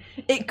mean,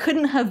 it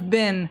couldn't have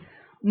been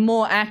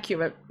more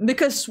accurate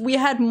because we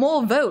had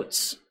more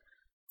votes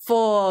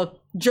for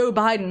Joe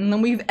Biden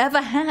than we've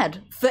ever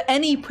had for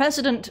any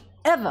president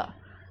ever.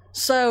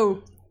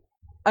 So,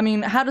 I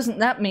mean, how doesn't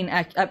that mean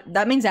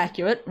that means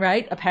accurate,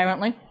 right?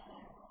 Apparently.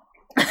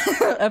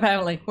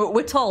 Apparently.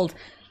 We're told.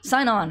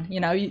 Sign on,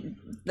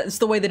 that's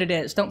the way that it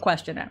is. Don't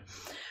question it.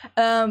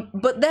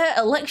 But their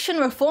election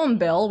reform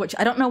bill, which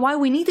I don't know why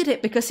we needed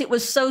it because it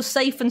was so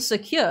safe and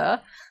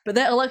secure, but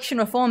their election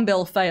reform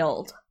bill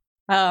failed.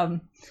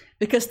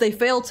 Because they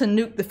failed to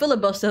nuke the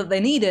filibuster that they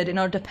needed in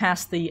order to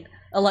pass the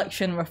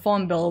election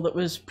reform bill that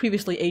was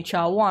previously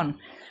H.R. 1.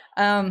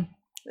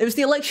 It was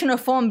the election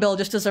reform bill,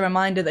 just as a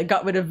reminder, that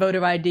got rid of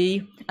voter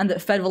ID and that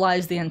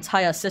federalized the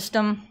entire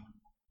system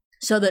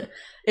so that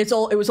it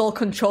was all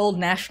controlled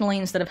nationally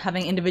instead of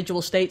having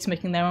individual states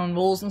making their own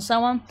rules and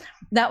so on.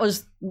 That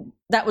was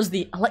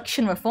the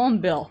election reform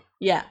bill.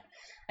 Yeah.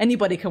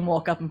 Anybody can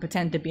walk up and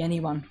pretend to be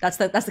anyone. That's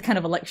the kind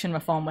of election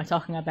reform we're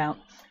talking about.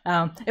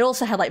 It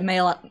also had like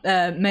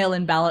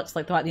mail-in ballots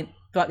like throughout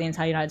the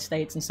entire United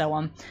States and so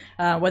on,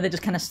 where they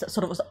just kind of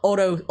sort of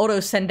auto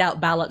send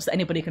out ballots that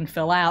anybody can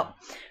fill out,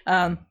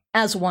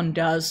 as one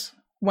does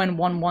when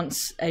one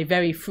wants a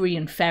very free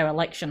and fair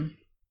election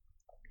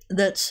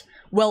that's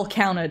well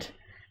counted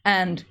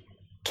and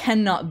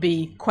cannot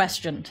be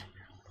questioned.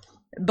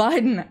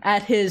 Biden,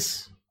 at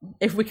his,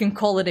 if we can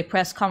call it a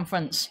press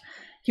conference,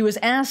 he was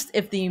asked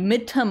if the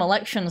midterm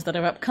elections that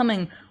are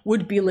upcoming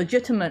would be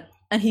legitimate,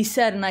 and he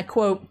said, and I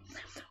quote,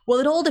 "Well,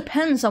 it all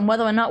depends on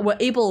whether or not we're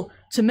able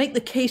to make the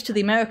case to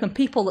the American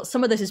people that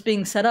some of this is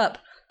being set up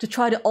to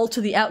try to alter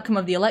the outcome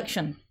of the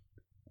election."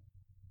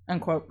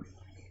 Unquote.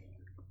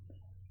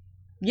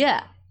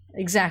 Yeah,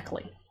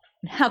 exactly.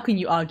 How can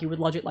you argue with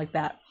logic like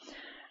that?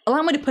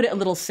 Allow me to put it a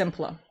little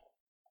simpler.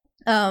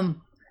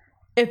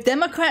 If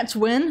Democrats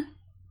win,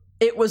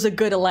 it was a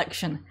good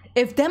election.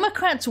 If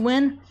Democrats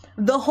win,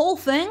 the whole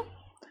thing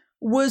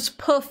was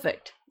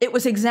perfect. It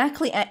was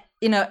exactly,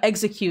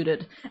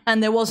 executed,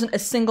 and there wasn't a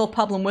single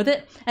problem with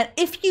it. And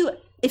if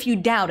you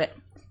doubt it,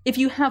 if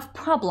you have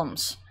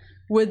problems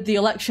with the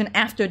election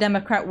after a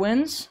Democrat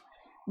wins,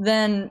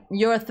 then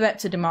you're a threat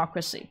to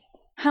democracy.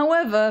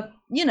 However,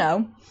 you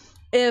know,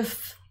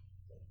 if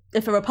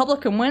a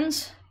Republican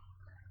wins,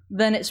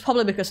 then it's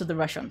probably because of the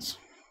Russians.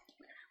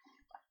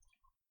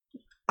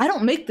 I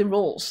don't make the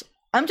rules.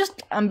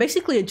 I'm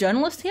basically a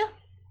journalist here.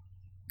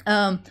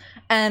 And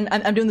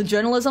I'm doing the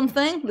journalism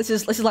thing. This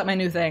is like my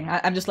new thing.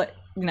 I'm just like,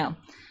 you know,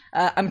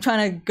 I'm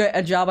trying to get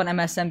a job on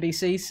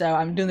MSNBC, so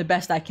I'm doing the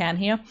best I can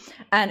here.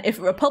 And if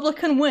a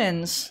Republican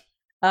wins,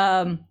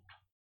 the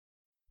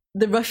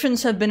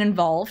Russians have been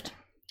involved,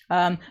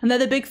 and they're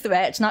the big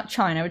threat. It's not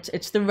China.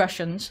 It's the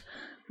Russians.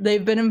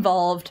 They've been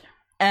involved,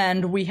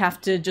 and we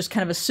have to just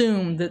kind of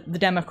assume that the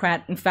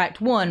Democrat, in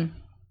fact, won,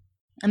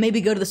 and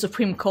maybe go to the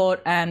Supreme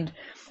Court and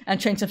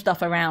change some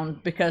stuff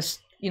around because,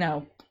 you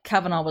know,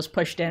 Kavanaugh was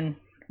pushed in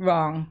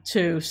wrong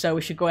too, so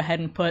we should go ahead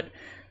and put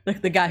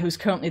the guy who's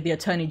currently the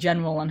Attorney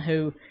General and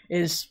who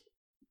is,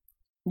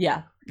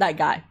 yeah, that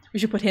guy. We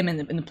should put him in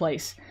the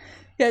place.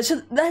 Yeah,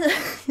 so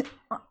that,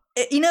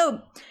 you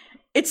know,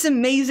 it's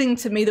amazing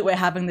to me that we're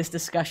having this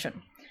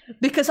discussion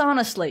because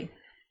honestly,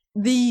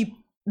 the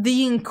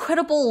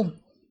incredible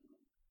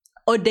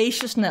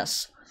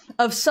audaciousness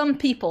of some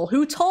people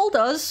who told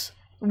us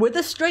with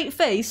a straight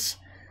face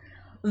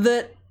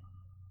that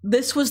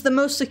this was the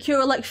most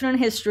secure election in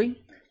history,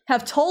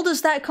 have told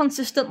us that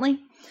consistently.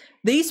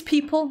 These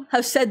people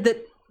have said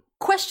that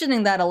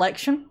questioning that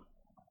election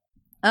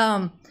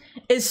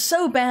is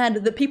so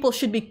bad that people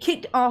should be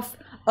kicked off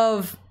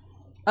of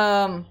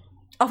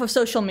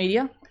social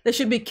media. They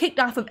should be kicked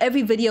off of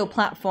every video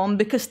platform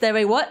because they're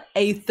a what?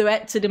 A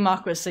threat to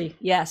democracy.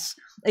 Yes,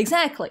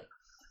 exactly.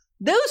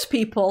 Those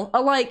people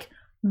are like,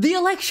 the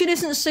election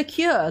isn't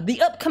secure. The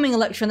upcoming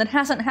election that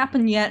hasn't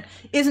happened yet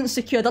isn't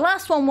secure. The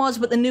last one was,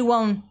 but the new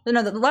one,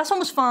 no, the last one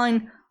was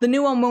fine. The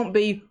new one won't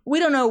be. We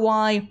don't know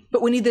why,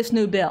 but we need this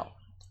new bill.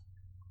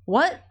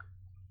 What?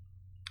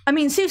 I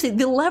mean, seriously,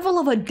 the level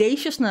of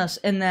audaciousness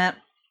in that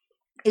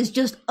is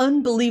just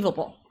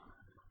unbelievable.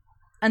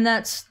 And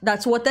that's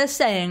what they're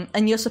saying,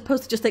 and you're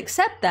supposed to just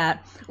accept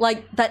that.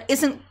 Like, that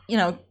isn't, you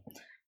know,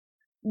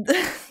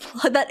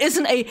 that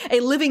isn't a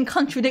living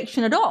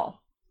contradiction at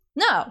all.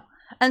 No.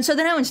 And so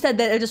now instead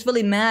they're just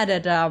really mad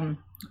at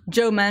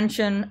Joe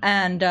Manchin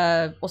and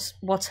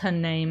what's her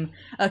name?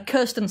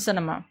 Kirsten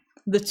Sinema,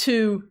 the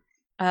two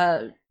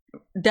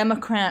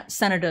Democrat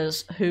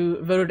senators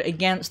who voted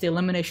against the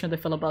elimination of the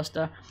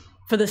filibuster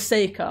for the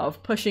sake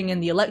of pushing in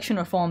the election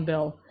reform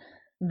bill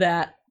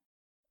that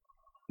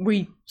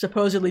we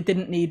supposedly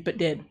didn't need but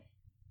did.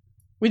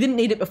 We didn't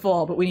need it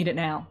before, but we need it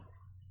now.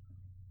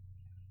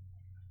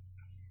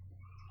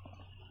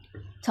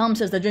 Tom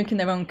says they're drinking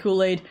their own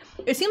Kool-Aid.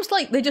 It seems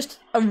like they just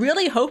are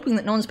really hoping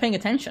that no one's paying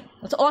attention.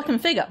 That's all I can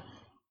figure.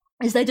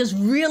 Is they're just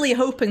really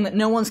hoping that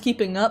no one's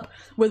keeping up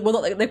with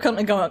what they're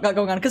currently got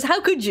going on. Because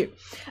how could you?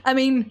 I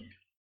mean,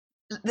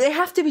 they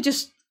have to be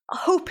just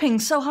hoping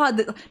so hard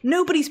that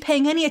nobody's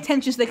paying any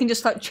attention so they can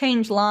just like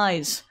change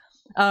lies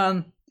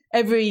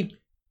every,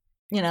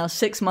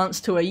 6 months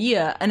to a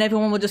year. And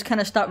everyone will just kind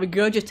of start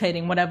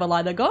regurgitating whatever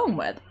lie they're going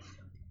with.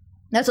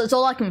 That's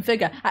all I can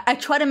figure. I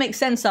try to make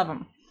sense of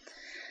them.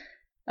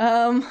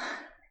 I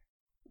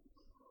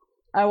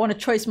want to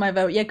choice my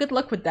vote. Yeah, good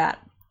luck with that.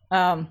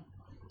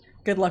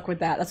 Good luck with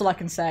that. That's all I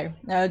can say.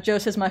 Joe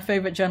says my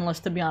favorite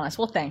journalist, to be honest.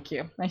 Well, thank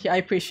you. I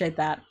appreciate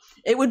that.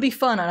 It would be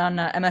fun on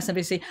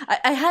MSNBC.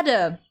 I had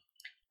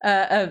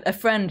a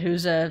friend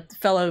who's a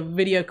fellow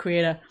video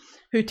creator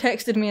who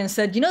texted me and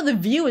said, The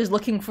View is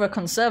looking for a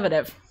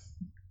conservative.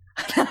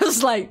 I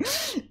was like,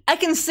 I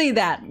can see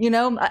that,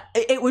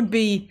 It would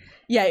be...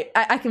 Yeah,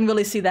 I can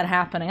really see that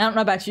happening. I don't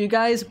know about you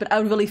guys, but I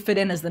would really fit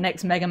in as the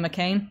next Meghan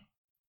McCain.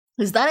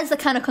 Because that is the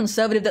kind of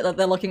conservative that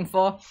they're looking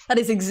for. That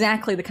is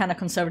exactly the kind of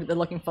conservative they're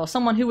looking for.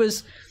 Someone who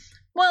is,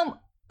 well,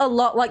 a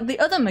lot like the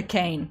other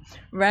McCain,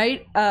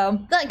 right?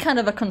 That kind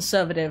of a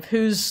conservative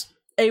who's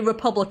a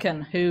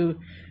Republican, who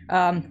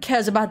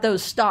cares about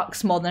those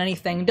stocks more than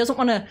anything, doesn't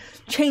want to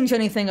change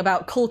anything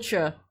about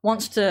culture,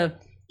 wants to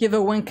give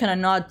a wink and a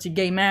nod to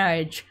gay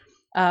marriage,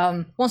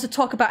 wants to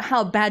talk about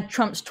how bad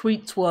Trump's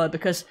tweets were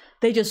because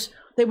they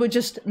were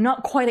just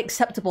not quite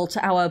acceptable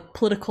to our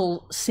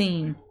political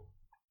scene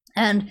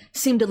and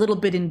seemed a little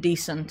bit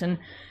indecent. And,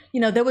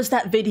 there was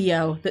that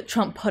video that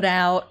Trump put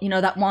out,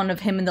 that one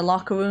of him in the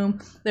locker room.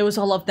 There was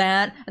all of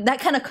that. And that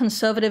kind of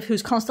conservative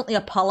who's constantly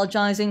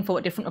apologizing for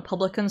what different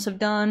Republicans have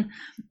done.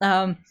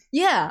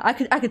 Yeah, I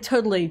could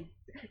totally,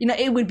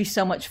 it would be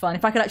so much fun.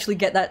 If I could actually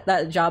get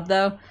that job,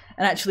 though,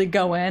 and actually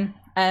go in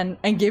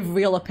and give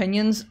real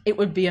opinions, it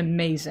would be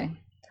amazing.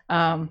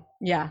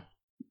 Yeah,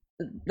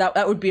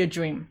 that would be a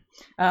dream.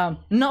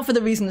 Not for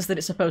the reasons that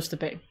it's supposed to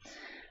be.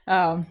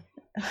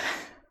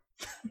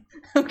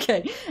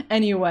 Okay,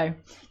 anyway.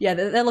 Yeah,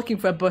 they're looking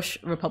for a Bush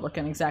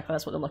Republican. Exactly,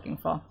 that's what they're looking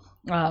for.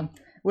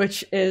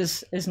 Which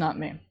is not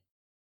me.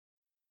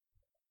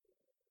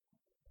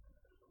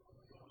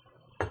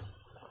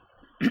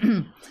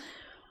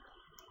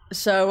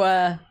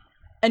 So,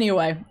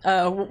 anyway,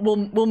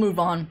 we'll move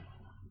on.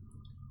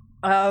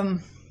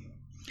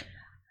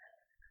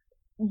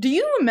 do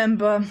you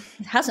remember,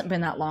 it hasn't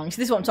been that long, so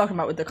this is what I'm talking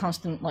about with the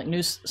constant like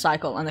news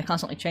cycle, and they're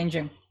constantly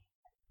changing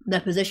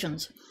their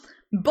positions.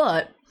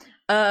 But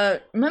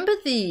remember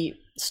the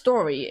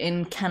story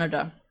in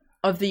Canada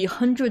of the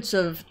hundreds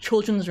of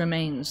children's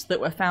remains that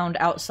were found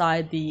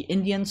outside the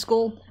Indian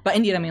school? By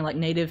Indian, I mean like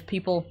native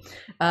people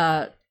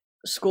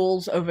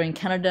schools over in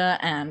Canada,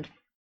 and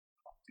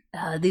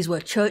these were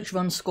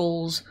church-run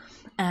schools,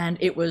 and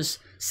it was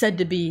said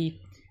to be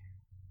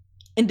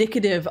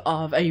indicative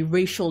of a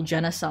racial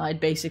genocide,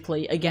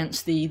 basically,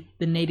 against the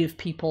native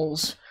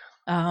peoples.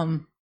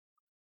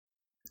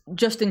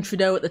 Justin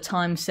Trudeau at the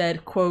time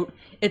said, quote,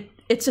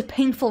 it's a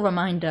painful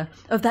reminder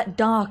of that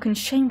dark and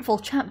shameful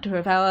chapter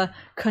of our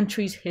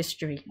country's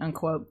history,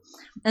 unquote.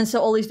 And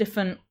so all these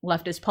different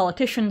leftist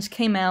politicians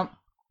came out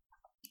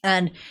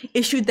and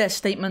issued their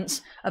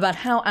statements about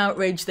how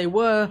outraged they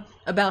were,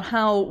 about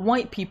how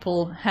white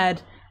people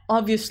had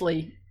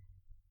obviously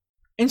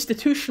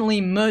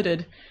institutionally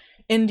murdered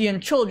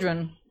Indian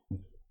children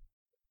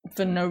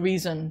for no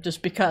reason,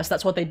 just because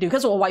that's what they do.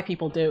 Because that's what white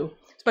people do,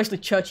 especially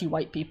churchy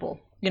white people.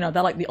 You know,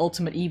 they're like the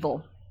ultimate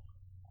evil.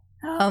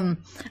 And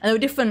there were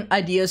different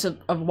ideas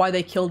of why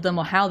they killed them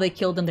or how they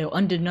killed them. They were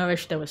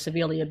undernourished, they were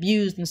severely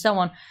abused, and so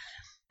on.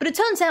 But it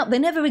turns out they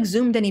never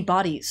exhumed any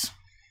bodies.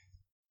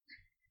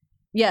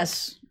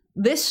 Yes,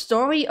 this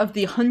story of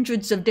the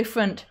hundreds of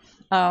different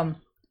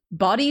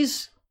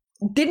bodies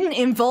didn't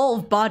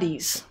involve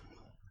bodies.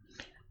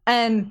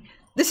 And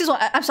this is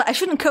what, I'm sorry, I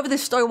shouldn't cover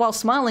this story while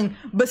smiling,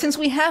 but since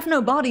we have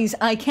no bodies,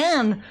 I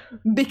can,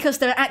 because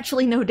there are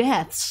actually no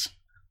deaths.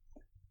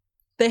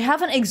 They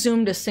haven't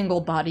exhumed a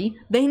single body.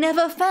 They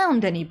never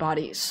found any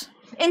bodies.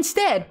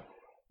 Instead,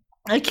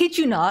 I kid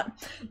you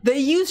not, they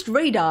used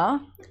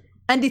radar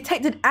and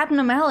detected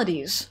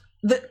abnormalities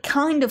that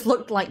kind of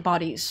looked like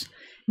bodies.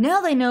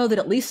 Now they know that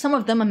at least some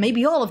of them, and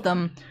maybe all of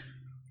them,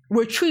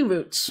 were tree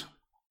roots.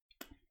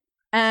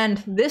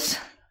 And this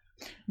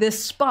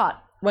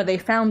spot where they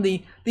found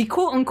the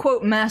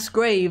quote-unquote mass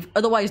grave,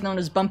 otherwise known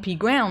as bumpy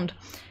ground,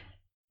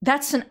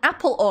 that's an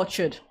apple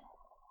orchard.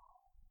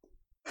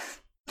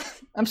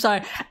 I'm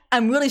sorry,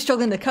 I'm really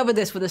struggling to cover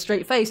this with a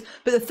straight face,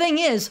 but the thing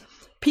is,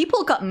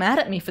 people got mad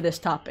at me for this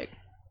topic.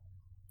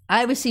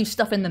 I received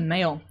stuff in the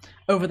mail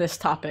over this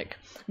topic,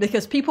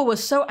 because people were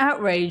so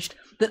outraged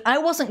that I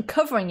wasn't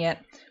covering it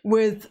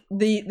with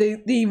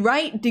the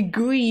right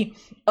degree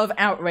of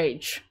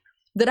outrage.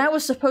 That I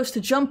was supposed to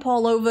jump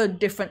all over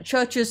different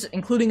churches,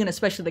 including and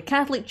especially the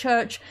Catholic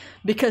Church,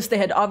 because they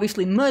had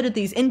obviously murdered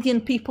these Indian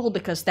people,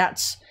 because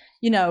that's,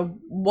 you know,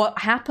 what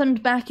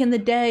happened back in the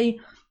day,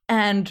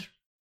 and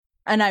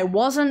I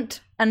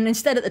wasn't. And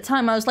instead at the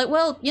time I was like,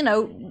 well, you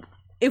know,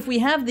 if we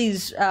have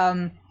these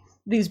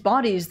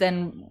bodies,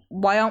 then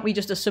why aren't we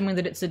just assuming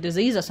that it's a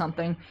disease or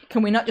something?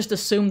 Can we not just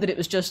assume that it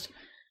was just,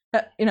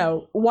 you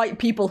know, white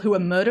people who are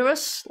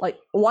murderous? Like,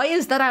 why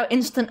is that our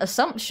instant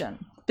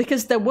assumption?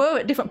 Because there were,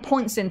 at different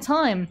points in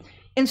time,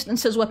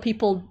 instances where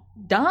people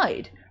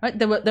died, right?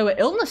 There were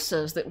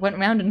illnesses that went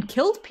around and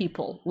killed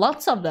people,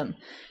 lots of them,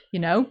 you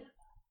know?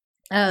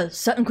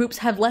 Certain groups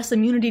have less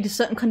immunity to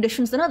certain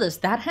conditions than others.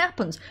 That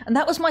happens. And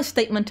that was my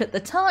statement at the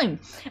time.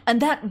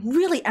 And that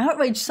really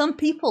outraged some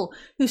people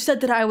who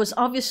said that I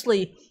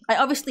obviously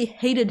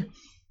hated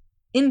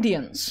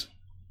Indians.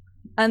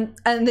 And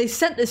they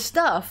sent this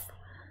stuff,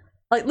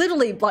 like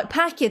literally like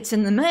packets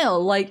in the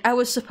mail, like I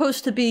was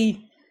supposed to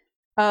be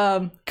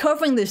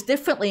covering this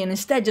differently, and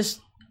instead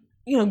just,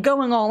 you know,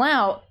 going all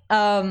out.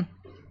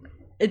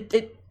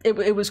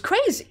 It was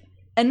crazy.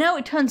 And now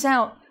it turns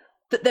out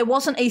that there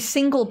wasn't a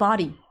single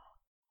body.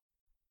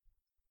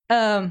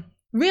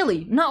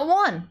 Really, not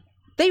one.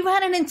 They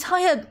ran an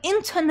entire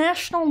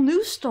international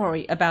news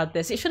story about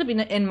this. It should have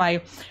been in my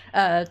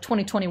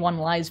 2021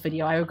 Lies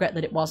video. I regret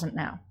that it wasn't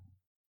now.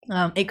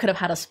 It could have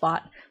had a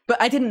spot,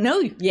 but I didn't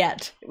know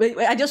yet.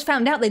 I just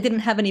found out they didn't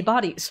have any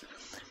bodies,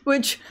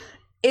 which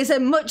is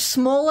a much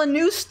smaller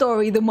news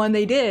story than when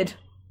they did,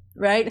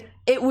 right?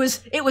 It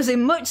was a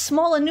much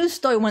smaller news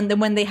story than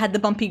when they had the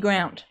bumpy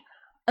ground.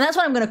 And that's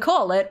what I'm going to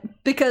call it,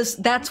 because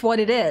that's what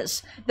it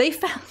is. They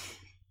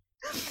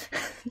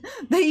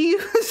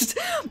used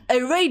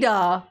a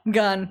radar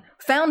gun,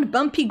 found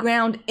bumpy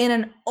ground in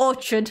an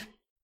orchard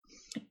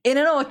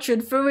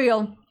for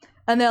real,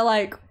 and they're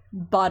like,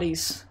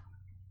 bodies.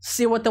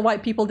 See what the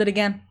white people did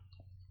again?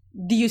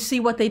 Do you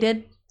see what they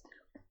did?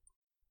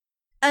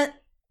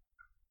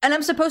 And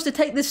I'm supposed to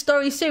take this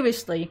story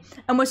seriously,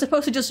 and we're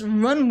supposed to just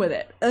run with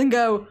it and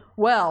go,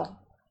 well,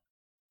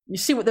 you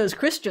see what those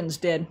Christians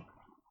did?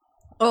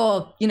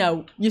 Or, you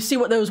know, you see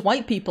what those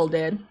white people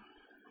did?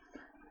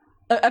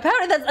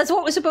 Apparently that's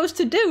what we're supposed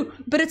to do,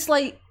 but it's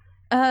like,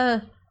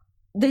 they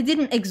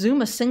didn't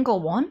exhume a single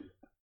one.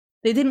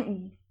 They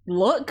didn't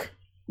look.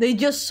 They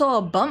just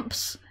saw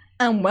bumps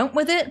and went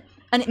with it,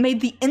 and it made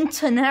the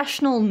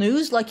international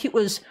news like it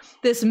was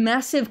this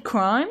massive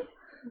crime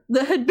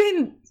that had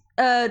been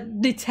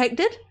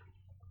detected?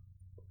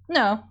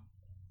 No.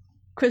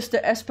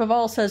 Krista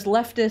Esparval says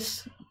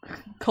leftists,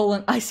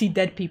 I see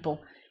dead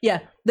people. Yeah,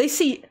 they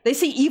see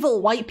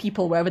evil white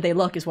people wherever they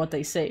look is what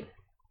they see.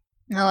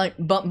 I like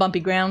bumpy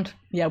ground.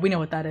 Yeah, we know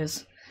what that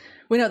is.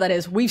 We know what that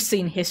is. We've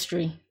seen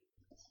history.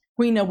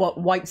 We know what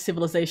white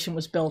civilization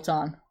was built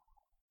on.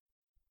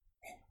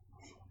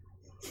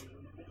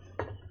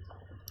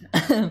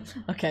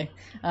 Okay.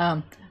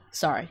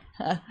 Sorry.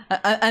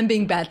 I'm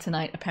being bad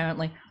tonight,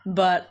 apparently.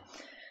 But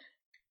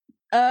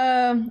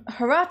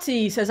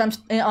Harati says, I'm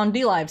on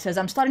DLive says,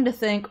 I'm starting to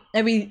think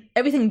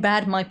everything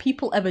bad my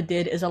people ever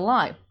did is a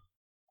lie.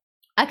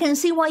 I can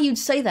see why you'd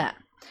say that.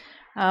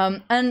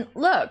 And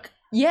look,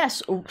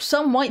 yes,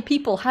 some white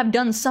people have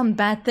done some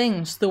bad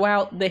things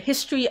throughout the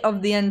history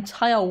of the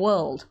entire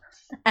world.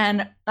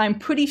 And I'm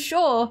pretty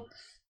sure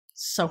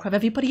so have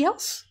everybody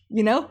else.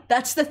 You know,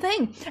 that's the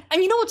thing.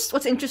 And you know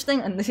what's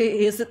interesting? And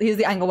here's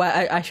the angle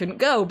where I shouldn't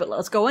go, but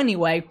let's go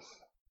anyway.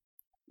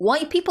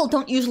 White people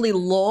don't usually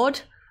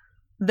laud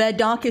their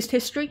darkest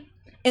history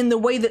in the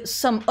way that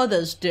some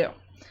others do.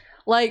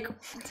 Like,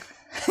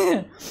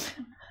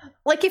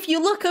 like if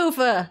you look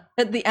over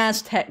at the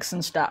Aztecs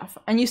and stuff,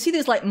 and you see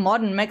these like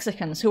modern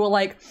Mexicans who are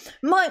like,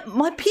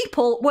 my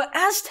people were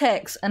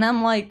Aztecs, and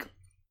I'm like,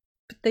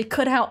 they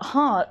cut out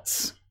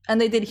hearts and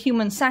they did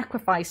human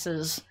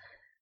sacrifices,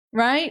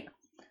 right?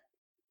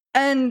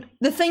 And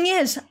the thing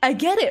is, I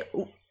get it.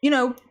 You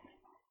know,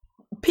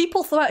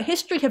 people throughout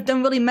history have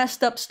done really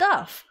messed up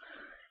stuff.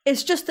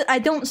 It's just that I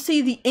don't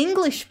see the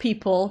English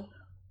people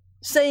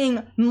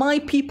saying, my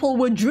people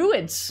were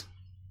Druids.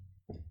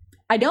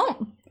 I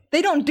don't.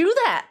 They don't do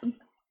that.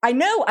 I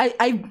know.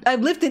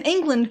 I've lived in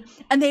England,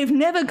 and they've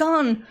never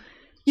gone,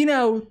 you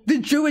know, the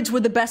Druids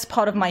were the best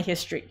part of my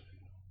history.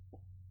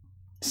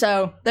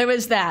 So, there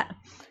is that.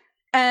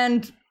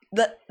 And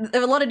there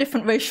are a lot of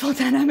different racial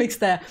dynamics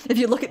there, if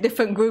you look at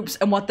different groups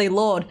and what they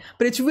laud.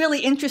 But it's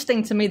really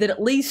interesting to me that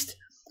at least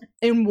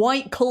in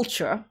white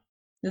culture,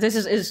 this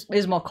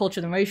is more culture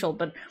than racial,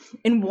 but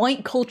in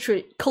white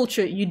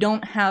culture you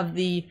don't have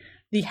the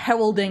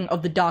heralding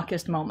of the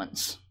darkest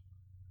moments.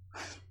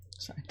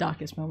 Sorry,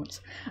 darkest moments.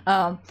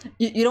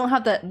 You don't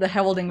have the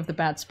heralding of the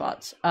bad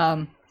spots.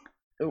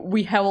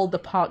 We herald the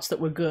parts that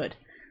were good,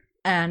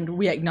 and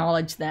we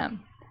acknowledge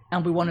them,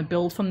 and we want to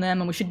build from them,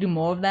 and we should do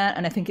more of that.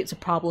 And I think it's a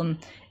problem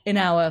in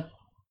our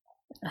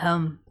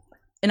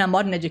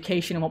modern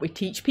education and what we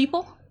teach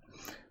people,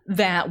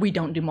 that we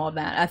don't do more of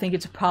that. I think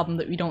it's a problem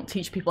that we don't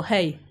teach people,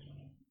 hey,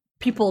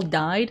 people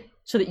died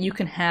so that you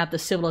can have the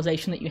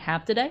civilization that you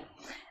have today,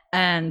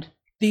 and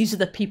these are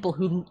the people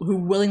who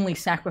willingly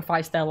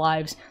sacrificed their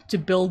lives to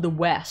build the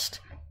West,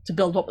 to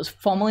build what was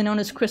formerly known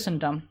as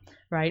Christendom,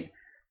 right?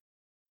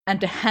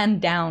 And to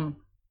hand down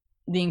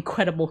the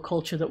incredible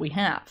culture that we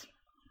have.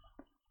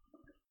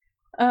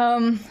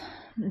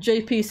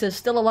 JP says,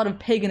 still a lot of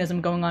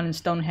paganism going on in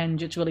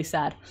Stonehenge. It's really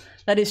sad.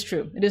 That is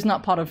true. It is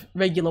not part of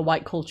regular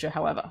white culture,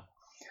 however.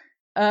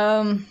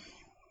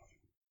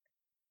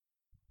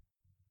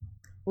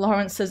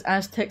 Lawrence says,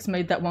 Aztecs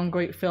made that one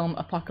great film,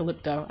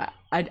 Apocalypto.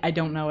 I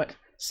don't know it.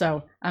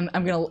 So I'm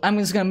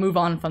just gonna move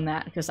on from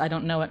that because I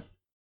don't know it.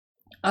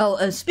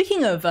 Oh,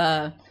 speaking of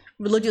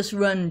religious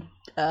run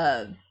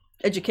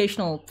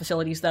educational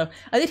facilities, though,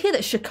 I did hear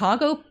that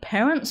Chicago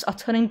parents are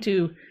turning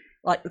to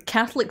like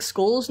Catholic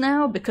schools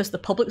now because the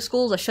public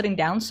schools are shutting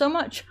down so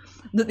much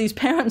that these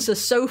parents are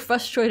so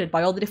frustrated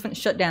by all the different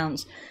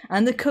shutdowns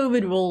and the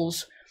COVID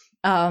rules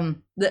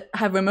that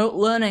have remote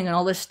learning and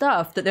all this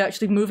stuff that they're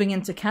actually moving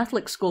into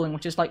Catholic schooling,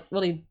 which is like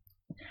really,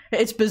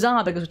 it's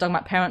bizarre because we're talking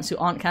about parents who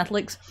aren't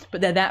Catholics,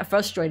 but they're that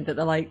frustrated that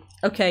they're like,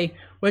 okay,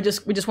 we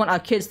just want our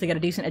kids to get a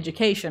decent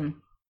education,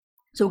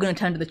 so we're going to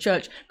turn to the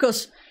church. Of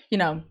course, you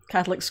know,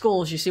 Catholic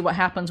schools, you see what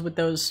happens with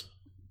those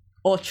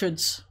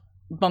orchards,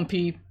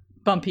 bumpy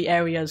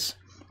areas,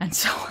 and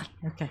so on.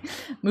 Okay,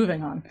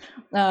 moving on,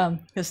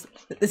 because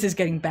this is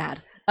getting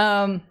bad.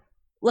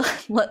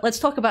 Let's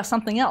talk about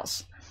something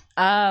else.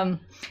 In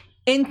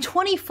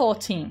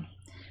 2014,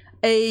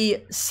 a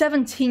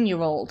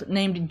 17-year-old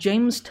named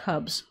James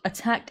Tubbs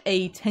attacked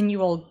a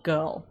 10-year-old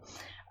girl.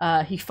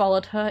 He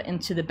followed her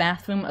into the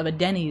bathroom of a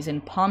Denny's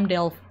in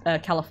Palmdale,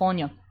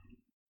 California.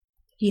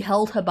 He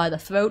held her by the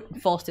throat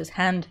and forced his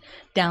hand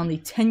down the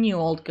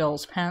 10-year-old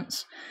girl's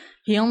pants.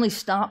 He only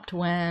stopped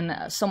when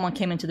someone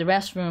came into the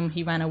restroom.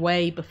 He ran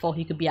away before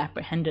he could be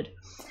apprehended.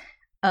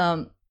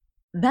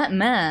 That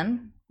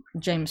man,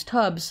 James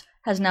Tubbs,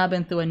 has now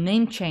been through a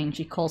name change.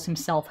 He calls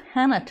himself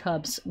Hannah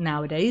Tubbs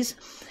nowadays.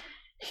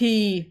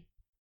 He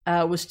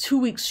was 2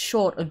 weeks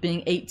short of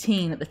being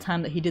 18 at the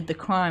time that he did the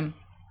crime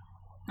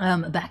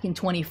back in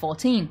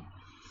 2014.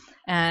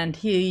 And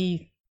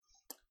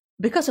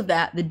because of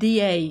that, the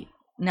DA,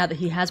 now that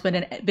he has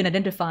been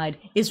identified,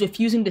 is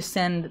refusing to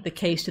send the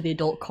case to the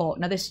adult court.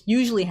 Now, this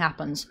usually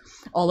happens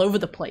all over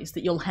the place,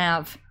 that you'll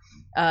have,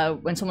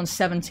 when someone's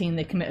 17,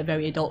 they commit a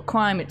very adult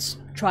crime, it's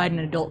tried in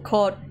an adult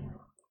court,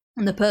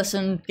 and the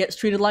person gets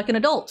treated like an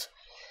adult.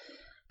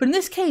 But in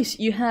this case,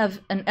 you have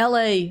an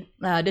LA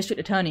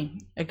district attorney,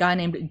 a guy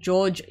named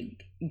George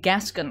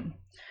Gascon,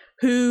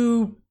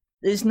 who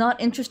is not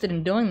interested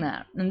in doing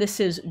that. And this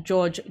is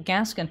George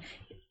Gascon.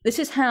 This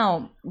is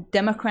how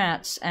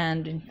Democrats,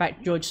 and in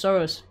fact George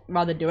Soros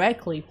rather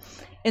directly,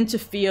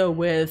 interfere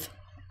with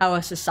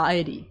our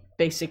society.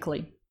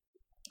 basically.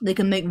 They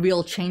can make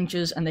real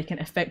changes and they can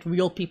affect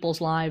real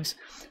people's lives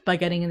by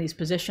getting in these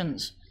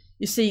positions.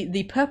 You see,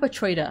 the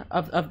perpetrator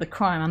of the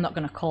crime, I'm not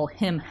going to call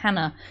him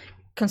Hannah,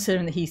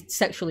 considering that he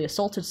sexually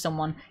assaulted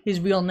someone, his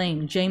real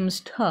name, James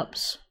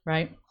Tubbs,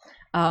 right?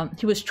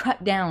 He was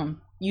tracked down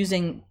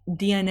using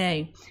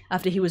DNA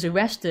after he was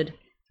arrested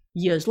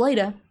years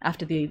later,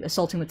 after the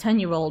assaulting the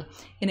 10-year-old,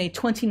 in a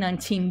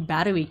 2019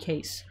 battery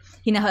case.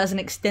 He now has an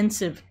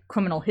extensive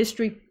criminal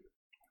history,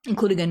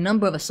 including a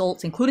number of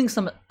assaults, including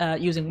some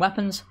using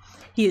weapons.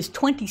 He is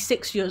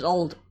 26 years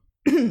old,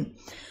 and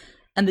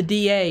the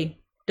DA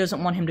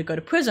doesn't want him to go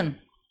to prison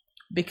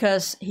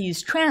because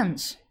he's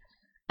trans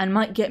and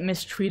might get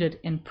mistreated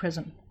in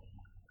prison.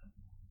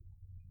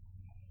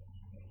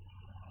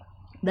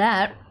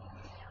 That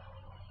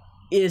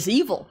is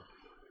evil.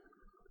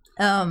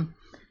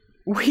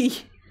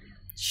 We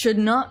should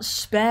not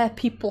spare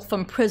people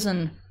from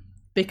prison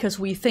because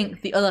we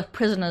think the other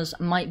prisoners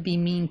might be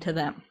mean to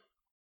them.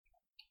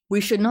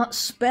 We should not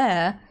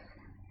spare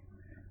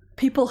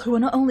people who are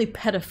not only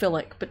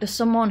pedophilic, but to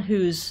someone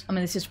who's, I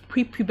mean, this is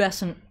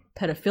prepubescent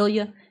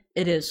pedophilia.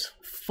 It is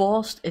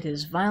forced, it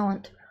is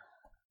violent.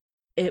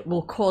 It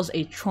will cause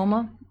a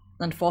trauma,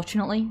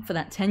 unfortunately, for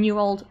that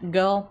 10-year-old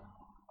girl.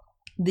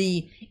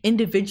 The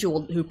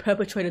individual who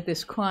perpetrated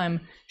this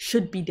crime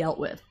should be dealt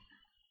with,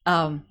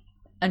 and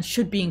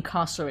should be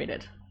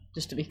incarcerated.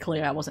 Just to be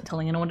clear, I wasn't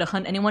telling anyone to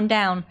hunt anyone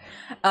down,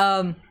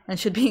 and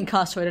should be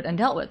incarcerated and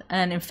dealt with.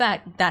 And in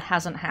fact, that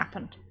hasn't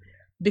happened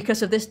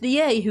because of this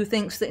DA who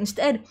thinks that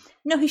instead,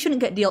 no, he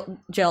shouldn't get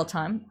jail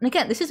time. And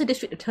again, this is a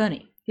district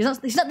attorney. He's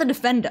not the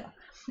defender.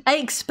 I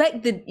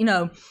expected,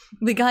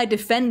 the guy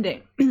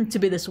defending to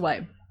be this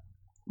way.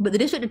 But the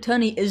district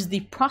attorney is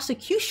the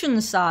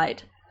prosecution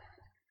side.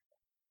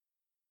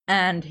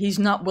 And he's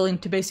not willing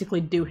to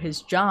basically do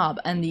his job.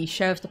 And the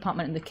sheriff's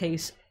department in the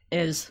case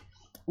is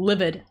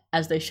livid,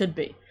 as they should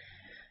be.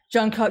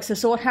 John Cox says,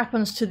 so what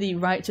happens to the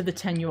rights of the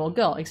 10-year-old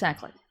girl?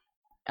 Exactly.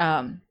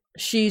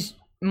 She's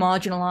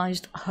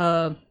marginalized.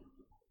 Her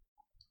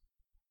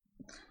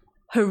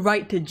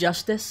right to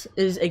justice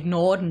is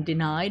ignored and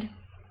denied.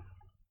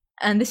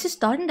 And this is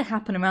starting to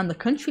happen around the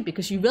country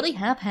because you really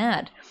have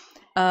had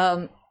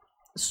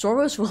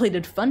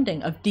Soros-related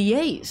funding of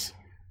DAs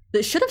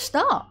that should have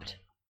stopped.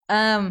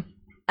 And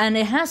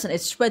it hasn't.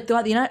 It's spread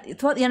throughout the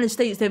United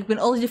States. There have been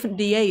all these different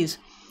DAs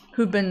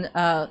who've been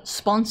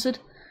sponsored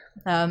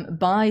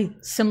by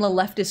similar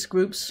leftist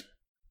groups,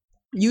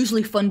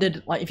 usually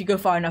funded, like if you go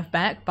far enough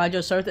back, by Joe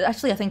Soros.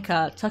 Actually, I think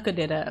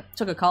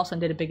Tucker Carlson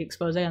did a big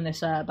expose on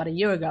this about a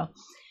year ago.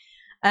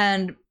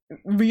 And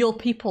real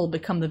people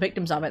become the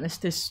victims of it.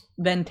 This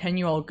then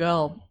 10-year-old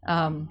girl,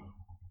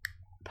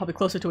 probably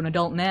closer to an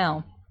adult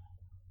now,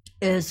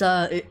 is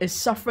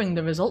suffering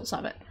the results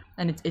of it,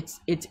 and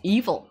it's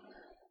evil,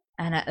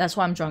 and that's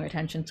why I'm drawing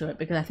attention to it,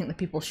 because I think that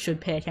people should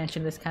pay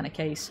attention to this kind of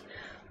case.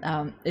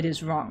 It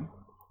is wrong.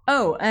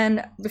 Oh,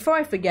 and before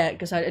I forget,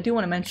 because I do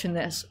want to mention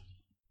this,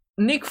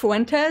 Nick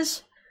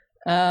Fuentes,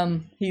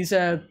 he's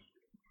a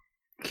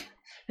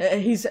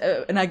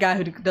guy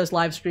who does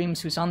live streams,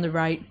 who's on the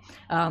right.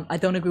 I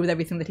don't agree with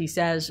everything that he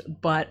says,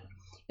 but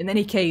in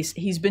any case,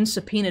 he's been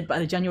subpoenaed by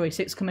the January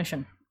 6th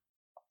Commission,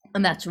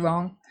 and that's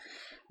wrong.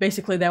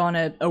 Basically, they're on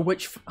a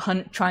witch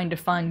hunt, trying to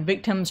find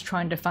victims,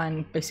 trying to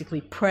find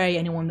basically prey,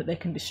 anyone that they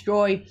can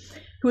destroy,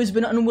 who has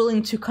been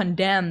unwilling to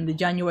condemn the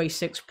January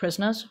 6th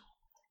prisoners.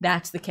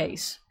 That's the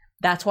case.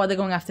 That's why they're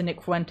going after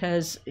Nick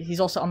Fuentes. He's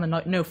also on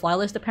the no-fly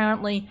list,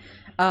 apparently.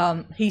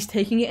 He's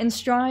taking it in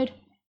stride.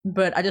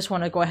 But I just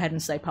want to go ahead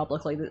and say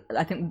publicly that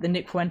I think the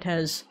Nick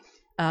Fuentes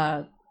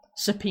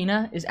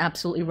subpoena is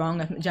absolutely wrong.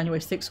 I think the January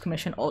 6th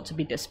Commission ought to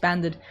be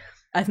disbanded.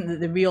 I think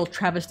that the real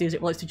travesty as it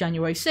relates to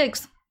January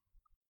 6th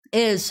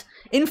is,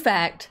 in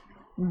fact,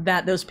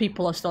 that those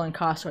people are still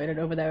incarcerated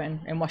over there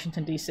in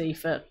Washington, D.C.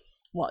 for,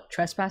 what,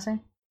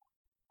 trespassing?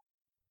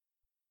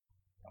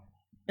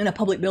 In a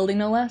public building,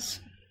 no less.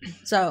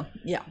 So,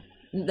 yeah,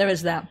 there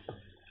is that.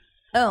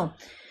 Oh.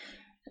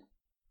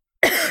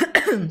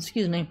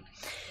 Excuse me.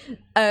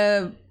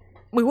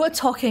 We were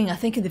talking, I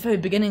think, at the very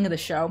beginning of the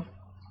show,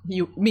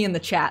 me and the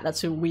chat,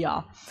 that's who we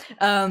are.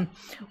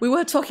 We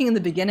were talking in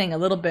the beginning a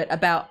little bit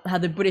about how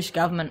the British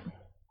government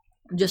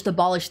just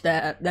abolished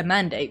their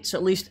mandates, or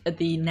at least at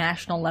the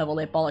national level,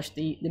 they abolished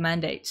the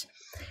mandates.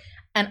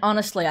 And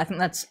honestly, I think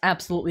that's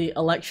absolutely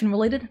election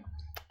related.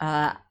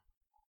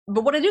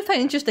 But what I do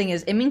find interesting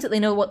is it means that they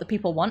know what the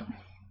people want.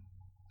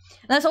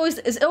 And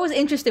it's always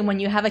interesting when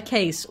you have a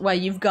case where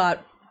you've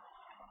got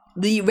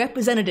the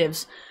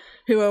representatives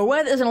who are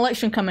aware that there's an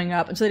election coming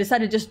up, and so they decide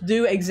to just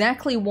do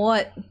exactly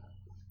what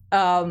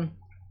they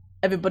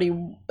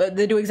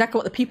do exactly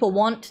what the people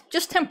want,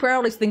 just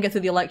temporarily, so they can get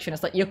through the election.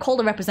 It's like, you're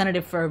called a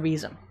representative for a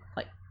reason.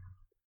 Like,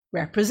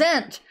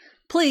 represent,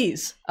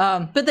 please.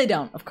 But they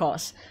don't, of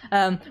course.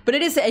 But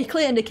it is a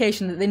clear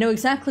indication that they know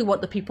exactly what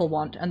the people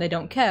want, and they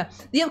don't care.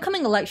 The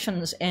upcoming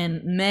elections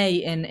in May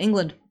in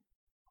England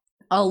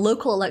are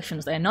local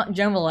elections. They are not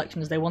general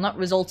elections. They will not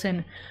result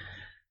in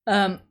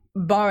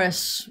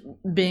Boris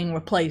being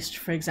replaced,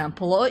 for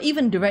example, or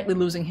even directly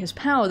losing his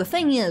power, the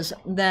thing is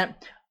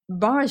that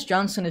Boris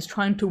Johnson is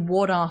trying to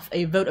ward off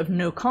a vote of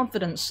no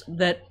confidence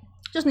that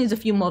just needs a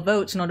few more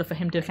votes in order for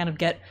him to kind of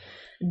get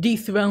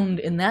dethroned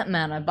in that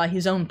manner by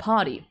his own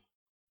party.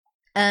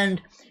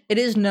 And it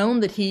is known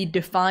that he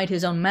defied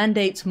his own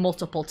mandates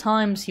multiple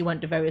times. He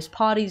went to various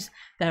parties.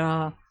 There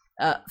are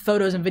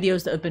photos and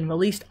videos that have been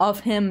released of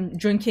him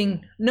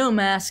drinking no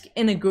mask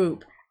in a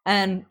group.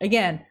 And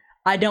again,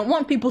 I don't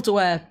want people to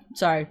wear,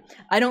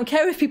 I don't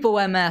care if people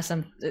wear masks.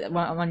 I'm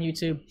on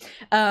YouTube.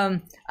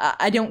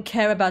 I don't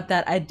care about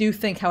that. I do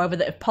think, however,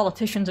 that if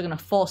politicians are going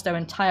to force their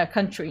entire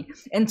country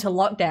into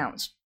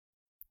lockdowns,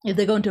 if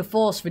they're going to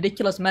force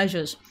ridiculous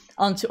measures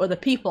onto other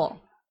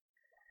people,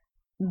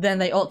 then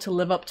they ought to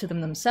live up to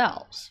them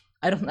themselves.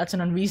 I don't think that's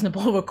an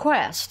unreasonable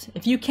request.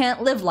 If you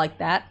can't live like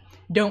that,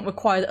 don't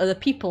require that other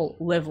people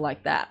live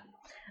like that.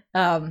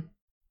 And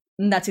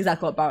that's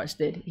exactly what Boris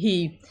did.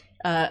 He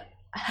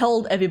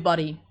held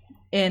everybody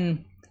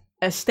in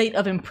a state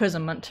of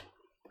imprisonment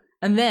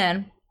and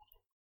then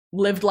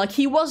lived like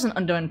he wasn't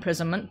under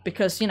imprisonment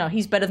because, you know,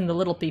 he's better than the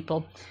little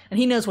people and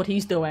he knows what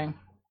he's doing.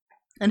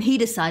 And he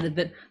decided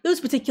that those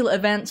particular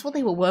events, well,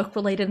 they were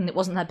work-related and it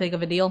wasn't that big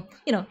of a deal.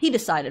 You know, he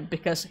decided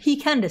because he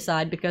can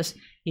decide because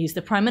he's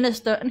the prime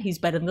minister and he's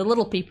better than the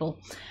little people.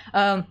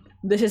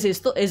 This is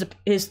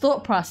his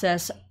thought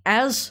process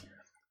as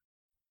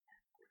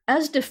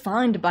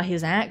defined by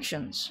his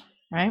actions,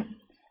 right?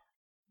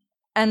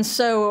 And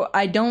so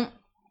I don't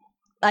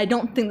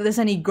think that there's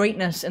any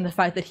greatness in the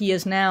fact that he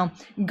has now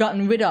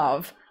gotten rid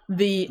of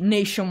the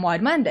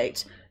nationwide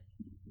mandates.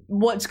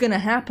 What's going to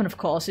happen, of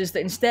course, is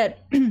that instead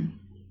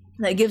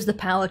that gives the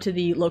power to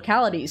the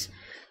localities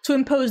to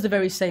impose the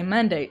very same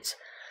mandates.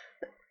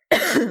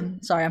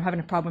 Sorry, I'm having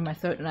a problem with my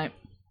throat tonight.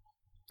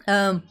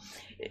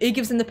 It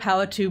gives them the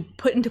power to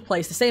put into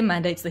place the same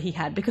mandates that he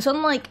had, because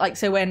unlike, like,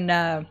 say, when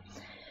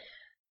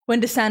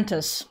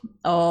DeSantis,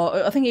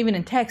 or I think even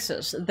in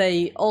Texas,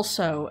 they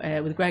also,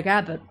 with Greg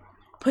Abbott,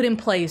 put in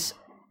place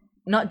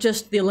not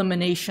just the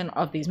elimination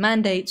of these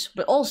mandates,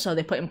 but also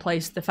they put in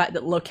place the fact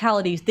that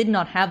localities did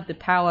not have the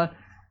power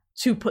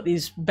to put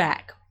these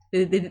back.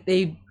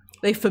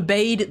 They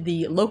forbade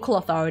the local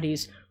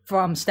authorities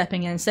from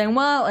stepping in and saying,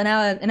 well, in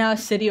our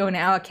city or in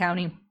our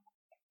county,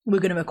 we're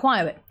going to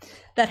require it.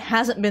 That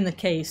hasn't been the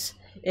case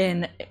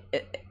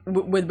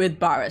with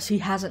Boris. He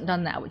hasn't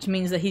done that, which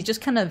means that he's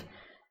just kind of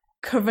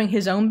covering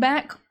his own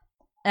back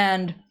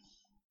and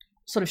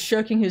sort of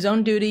shirking his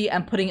own duty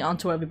and putting it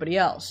onto everybody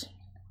else.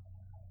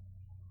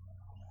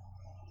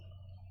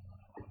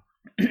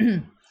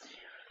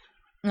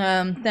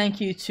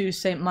 Thank you to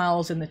St.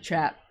 Miles in the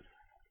chat.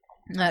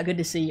 Good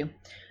to see you.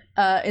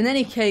 In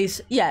any case,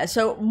 yeah,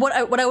 so what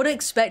I would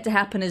expect to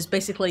happen is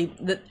basically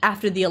that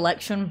after the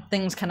election,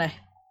 things kind of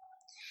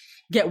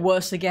get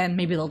worse again.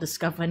 Maybe they'll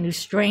discover a new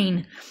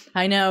strain.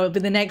 I know, it'll be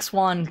the next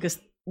one because,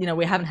 you know,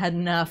 we haven't had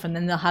enough, and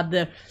then they'll have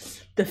the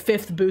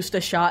fifth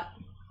booster shot.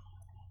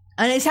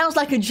 And it sounds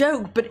like a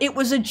joke, but it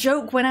was a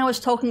joke when I was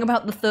talking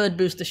about the third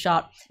booster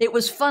shot. It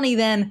was funny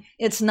then,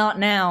 it's not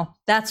now.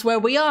 That's where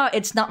we are.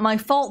 It's not my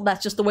fault.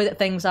 That's just the way that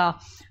things are.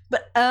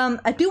 But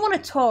I do want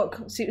to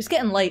talk, see, it's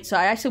getting late, so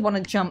I actually want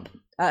to jump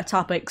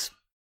topics.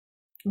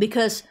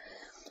 Because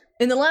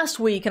in the last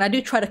week, and I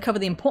do try to cover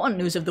the important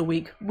news of the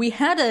week, we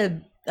had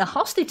a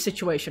hostage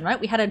situation,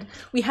 right? We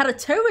had a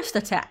terrorist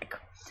attack,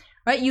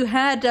 right? You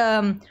had,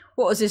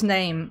 what was his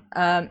name?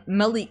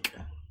 Malik.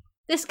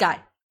 This guy.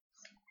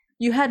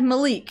 You had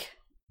Malik,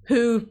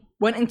 who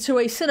went into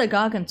a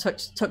synagogue and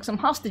took some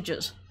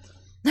hostages.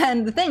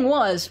 And the thing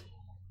was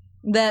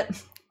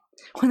that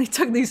when they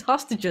took these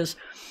hostages,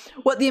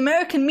 what the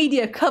American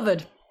media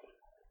covered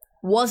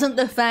wasn't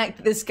the fact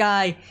that this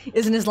guy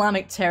is an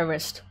Islamic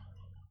terrorist.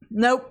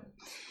 Nope.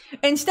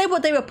 Instead,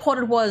 what they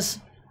reported was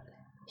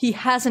he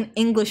has an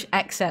English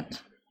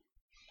accent.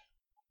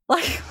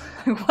 Like,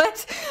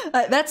 what?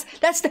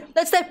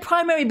 That's their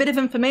primary bit of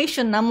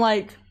information. I'm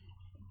like,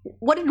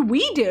 what did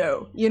we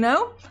do? You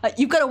know?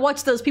 You've got to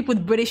watch those people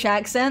with British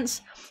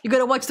accents. You've got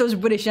to watch those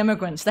British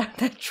immigrants. They're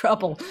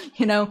trouble,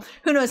 you know?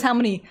 Who knows how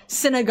many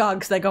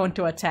synagogues they're going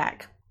to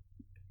attack?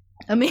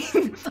 I mean,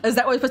 is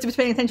that what we're supposed to be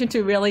paying attention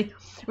to, really?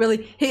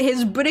 Really?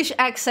 His British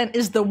accent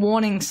is the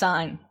warning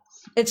sign.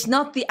 It's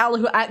not the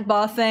Allahu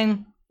Akbar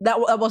thing. That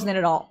wasn't it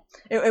at all.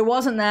 It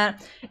wasn't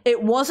that.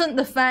 It wasn't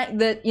the fact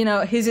that, you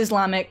know, he's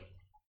Islamic.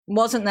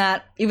 Wasn't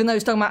that. Even though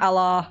he's talking about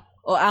Allah,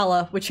 or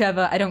Allah,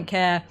 whichever, I don't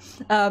care.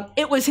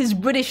 It was his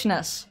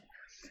Britishness.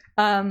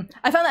 I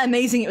found that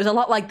amazing. It was a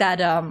lot like that,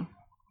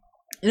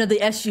 you know, the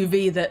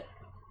SUV that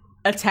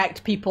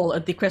attacked people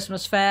at the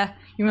Christmas fair.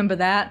 You remember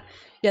that?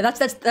 Yeah, that's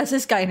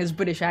this guy in his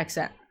British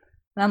accent.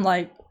 And I'm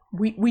like,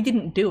 we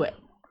didn't do it.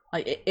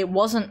 Like, it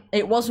wasn't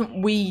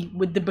we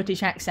with the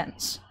British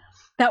accents.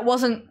 That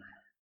wasn't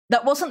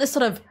the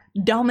sort of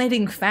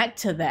dominating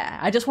factor there.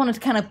 I just wanted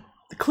to kind of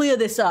clear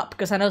this up,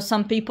 because I know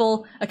some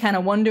people are kind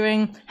of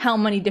wondering how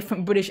many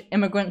different British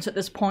immigrants at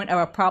this point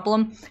are a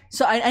problem.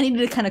 So I needed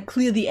to kind of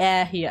clear the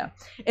air here.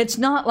 It's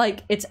not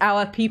like it's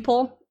our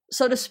people,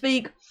 so to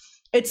speak.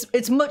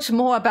 it's much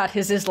more about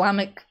his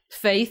Islamic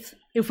faith,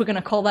 if we're going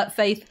to call that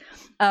faith.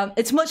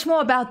 It's much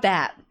more about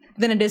that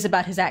than it is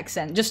about his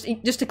accent. Just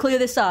to clear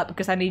this up,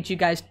 because I need you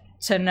guys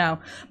to know.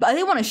 But I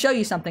did want to show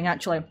you something,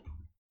 actually.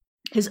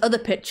 His other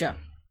picture.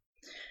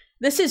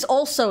 This is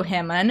also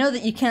him, and I know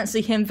that you can't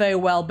see him very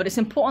well, but it's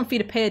important for you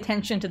to pay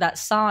attention to that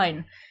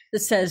sign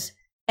that says,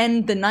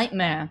 "End the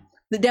Nightmare,"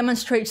 that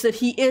demonstrates that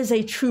he is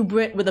a true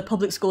Brit with a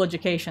public school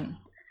education.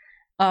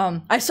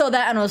 I saw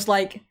that and I was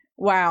like,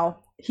 wow,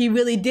 he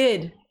really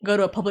did go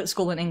to a public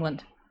school in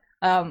England.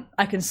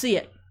 I can see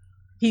it.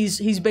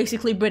 He's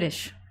basically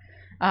British.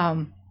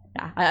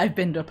 I've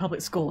been to a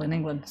public school in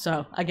England,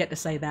 so I get to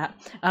say that.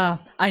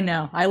 I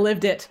know, I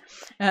lived it.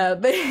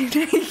 But in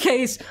any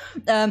case,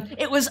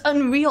 it was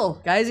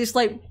unreal, guys. It's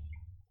like,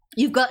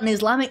 you've got an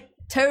Islamic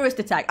terrorist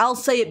attack. I'll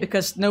say it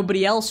because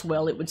nobody else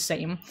will, it would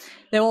seem.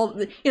 They're all,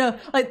 you know,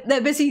 like, they're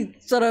busy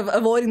sort of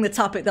avoiding the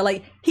topic. They're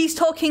like, he's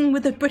talking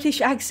with a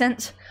British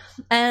accent,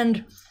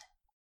 and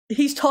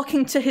he's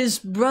talking to his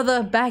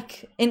brother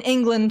back in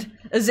England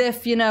as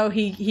if, you know,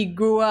 he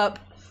grew up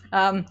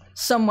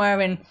somewhere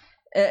in,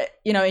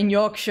 you know, in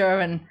Yorkshire,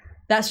 and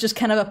that's just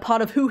kind of a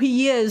part of who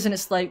he is. And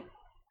it's like,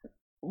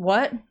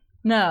 what?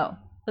 No.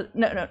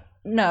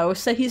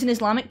 Say he's an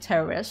Islamic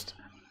terrorist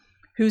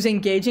who's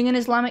engaging in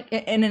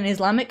an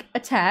Islamic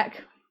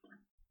attack,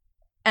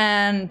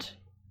 and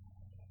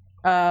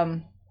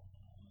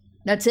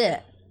that's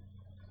it.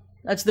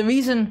 That's the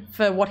reason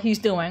for what he's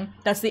doing.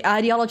 That's the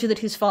ideology that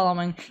he's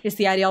following. It's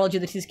the ideology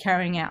that he's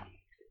carrying out.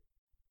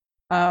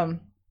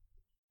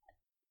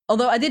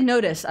 Although I did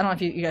notice, I don't know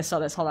if you guys saw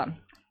this. Hold on.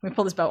 Let me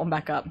pull this one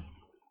back up.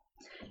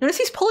 Notice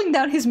he's pulling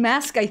down his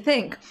mask, I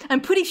think.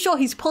 I'm pretty sure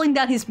he's pulling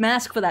down his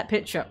mask for that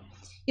picture.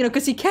 You know,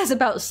 because he cares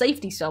about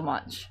safety so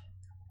much.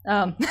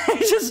 I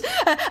just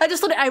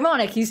thought it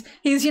ironic. He's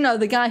you know,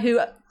 the guy who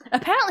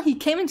apparently he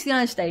came into the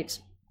United States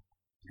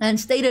and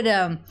stayed at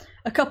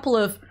a couple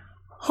of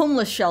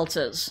homeless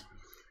shelters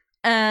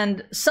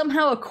and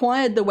somehow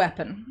acquired the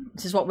weapon.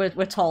 This is what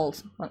we're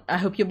told. I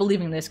hope you're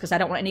believing this, because I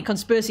don't want any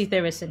conspiracy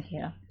theorists in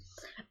here.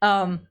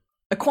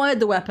 Acquired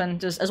the weapon,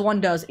 just as one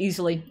does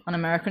easily on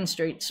American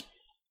streets,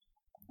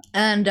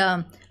 and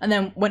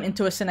then went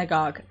into a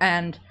synagogue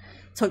and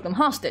took them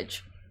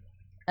hostage,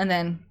 and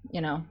then,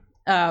 you know,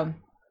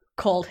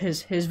 called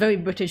his very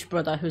British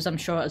brother, who's I'm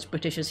sure as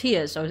British as he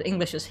is, or as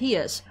English as he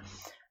is,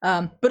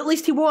 but at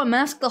least he wore a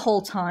mask the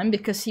whole time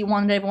because he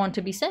wanted everyone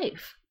to be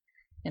safe,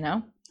 you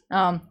know.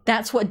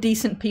 That's what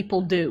decent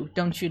people do,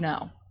 don't you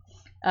know?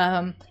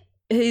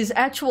 His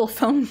actual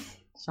phone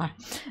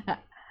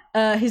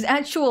his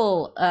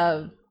actual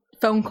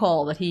phone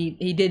call that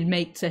he did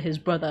make to his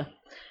brother,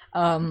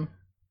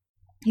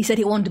 he said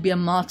he wanted to be a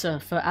martyr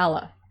for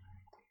Allah.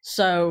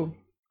 So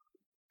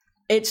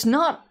it's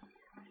not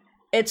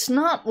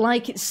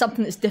like it's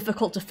something that's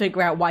difficult to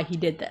figure out why he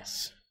did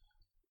this.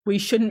 We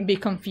shouldn't be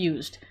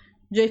confused.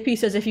 JP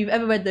says, if you've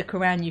ever read the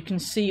Quran, you can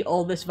see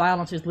all this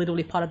violence is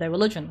literally part of their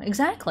religion.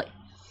 Exactly.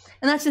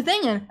 And that's the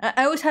thing. And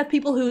I always have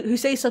people who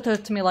say something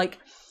to me like,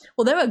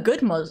 well, there are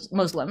good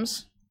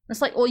Muslims.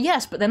 It's like, well,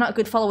 yes, but they're not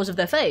good followers of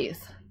their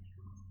faith.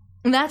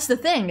 And that's the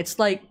thing. It's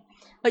like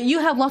you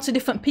have lots of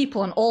different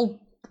people and all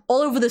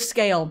over the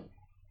scale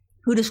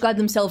who describe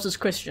themselves as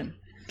Christian.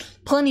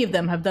 Plenty of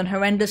them have done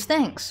horrendous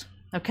things,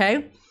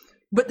 okay?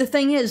 But the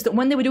thing is that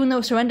when they were doing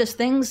those horrendous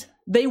things,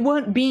 they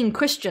weren't being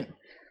Christian.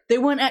 They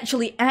weren't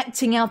actually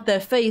acting out their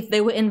faith.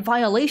 They were in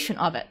violation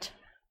of it.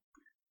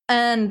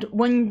 And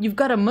when you've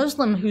got a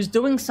Muslim who's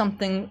doing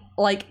something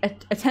like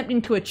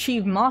attempting to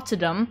achieve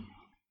martyrdom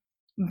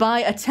by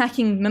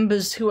attacking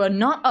members who are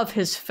not of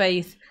his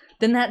faith,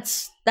 then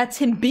that's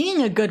him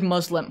being a good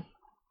Muslim.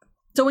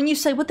 So when you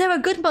say, well, there are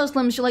good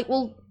Muslims, you're like,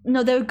 well,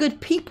 no, there are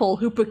good people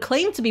who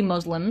proclaim to be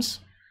Muslims,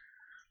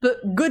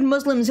 but good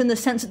Muslims in the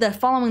sense that they're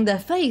following their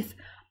faith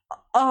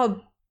are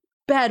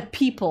bad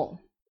people.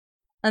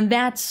 And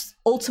that's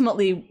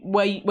ultimately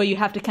where you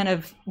have to kind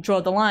of draw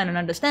the line and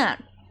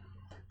understand.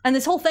 And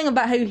this whole thing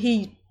about how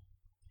he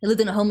lived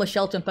in a homeless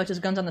shelter and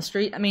purchased guns on the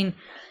street, I mean,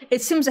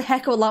 it seems a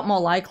heck of a lot more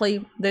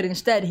likely that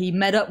instead he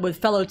met up with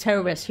fellow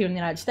terrorists here in the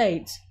United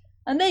States,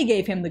 and they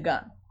gave him the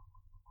gun.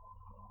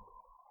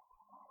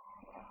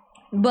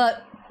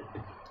 But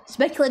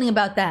speculating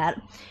about that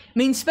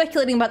means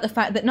speculating about the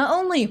fact that not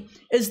only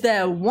is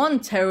there one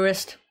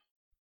terrorist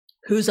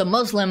who's a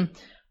Muslim,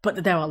 but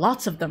that there are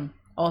lots of them,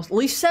 or at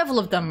least several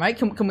of them, right?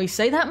 Can we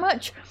say that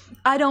much?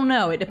 I don't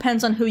know. It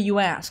depends on who you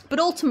ask. But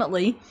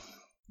ultimately,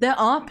 there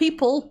are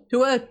people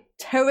who are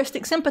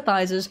terroristic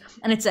sympathizers,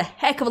 and it's a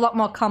heck of a lot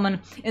more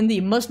common in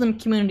the Muslim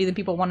community than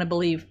people want to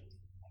believe.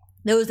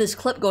 There was this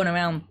clip going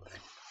around,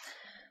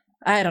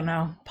 I don't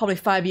know, probably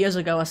 5 years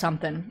ago or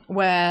something,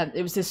 where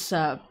it was this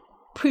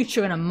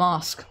preacher in a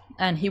mosque,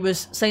 and he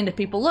was saying to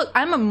people, look,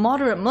 I'm a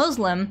moderate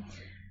Muslim,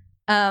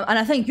 and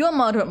I think you're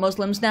moderate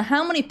Muslims. Now,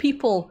 how many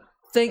people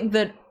think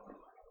that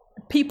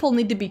people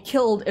need to be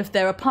killed if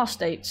they're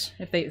apostates,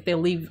 if they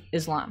leave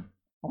Islam?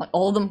 Like,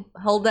 all of them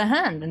held their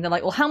hand, and they're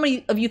like, well, how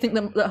many of you think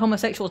that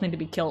homosexuals need to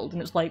be killed?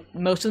 And it's like,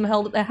 most of them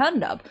held their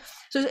hand up.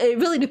 So it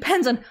really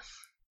depends on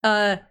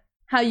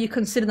how you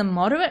consider them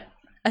moderate.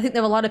 I think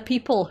there are a lot of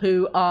people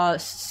who are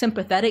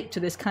sympathetic to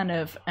this kind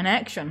of an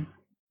action,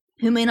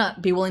 who may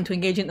not be willing to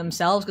engage in it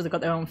themselves because they've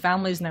got their own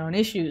families and their own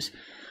issues.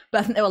 But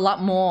I think they're a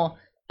lot more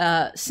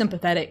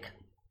sympathetic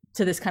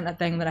to this kind of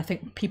thing than I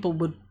think people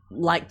would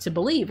like to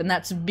believe. And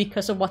that's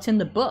because of what's in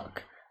the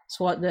book. It's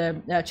what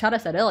the chatter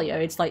said earlier.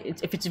 It's like,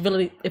 if it's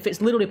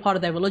literally part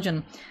of their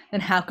religion, then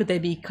how could they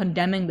be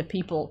condemning the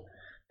people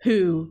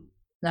who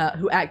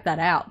act that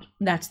out?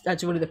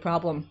 That's really the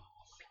problem.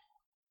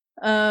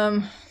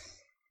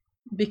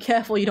 Be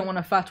careful you don't want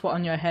a fatwa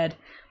on your head.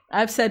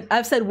 I've said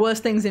worse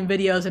things in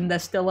videos and they're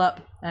still up,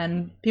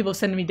 and people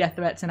sending me death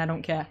threats and I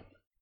don't care.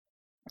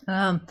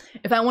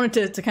 If I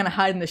wanted to kind of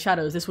hide in the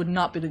shadows, this would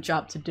not be the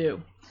job to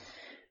do.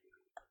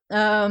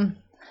 Now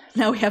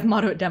we have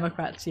moderate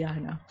Democrats. Yeah, I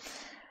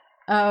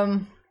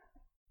know.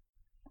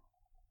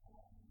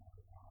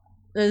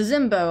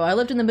 Zimbo, I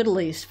lived in the Middle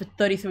East for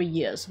 33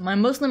 years. My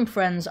Muslim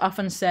friends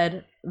often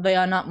said they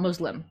are not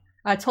Muslim.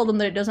 I told them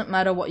that it doesn't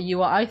matter what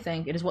you or I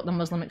think, it is what the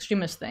Muslim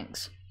extremist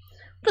thinks.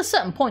 But at a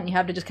certain point, you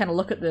have to just kind of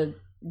look at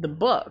the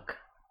book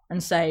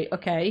and say,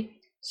 okay,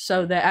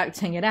 so they're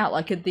acting it out.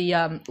 Like at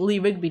the Lee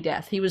Rigby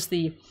death, he was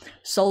the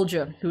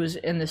soldier who was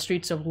in the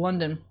streets of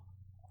London,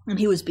 and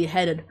he was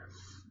beheaded.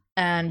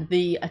 And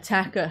the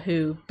attacker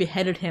who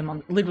beheaded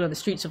him literally on the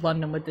streets of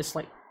London with this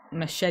like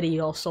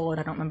machete or sword,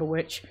 I don't remember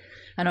which.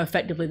 I know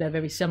effectively they're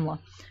very similar.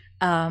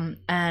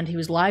 And he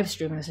was live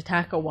streaming, this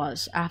attacker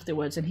was,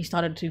 afterwards, and he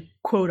started to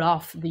quote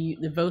off the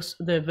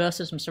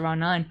verses from Surah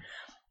 9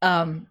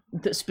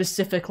 that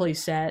specifically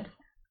said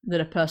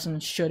that a person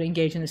should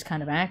engage in this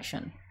kind of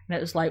action. And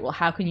it was like, well,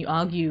 how can you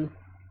argue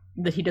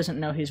that he doesn't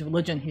know his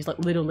religion? He's like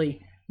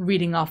literally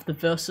reading off the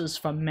verses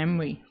from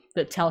memory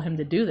that tell him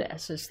to do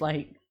this. It's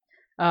like,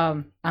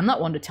 I'm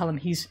not one to tell him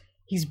he's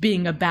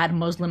being a bad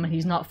Muslim and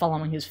he's not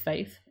following his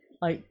faith.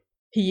 Like,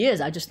 he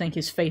is. I just think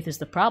his faith is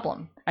the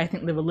problem. I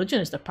think the religion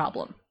is the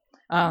problem.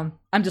 I'm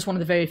just one of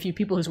the very few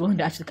people who's willing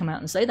to actually come out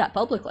and say that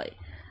publicly.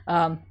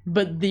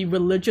 But the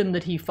religion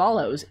that he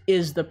follows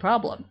is the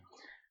problem.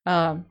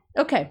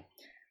 Okay.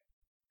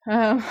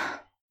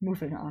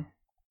 Moving on.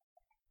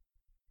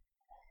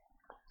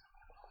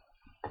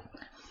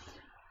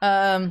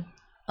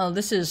 Oh,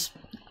 this is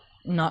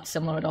not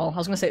similar at all. I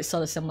was going to say it's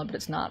sort of similar, but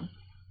it's not.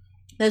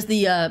 There's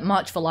the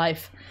March for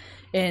Life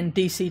in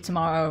DC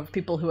tomorrow of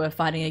people who are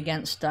fighting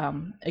against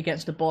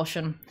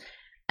abortion.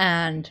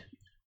 And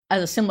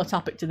as a similar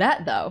topic to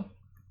that, though,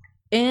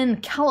 in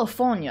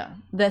California,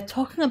 they're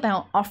talking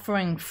about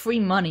offering free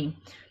money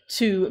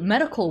to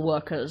medical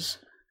workers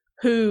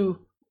who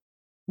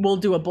will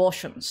do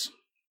abortions.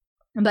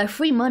 And by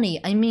free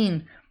money, I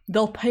mean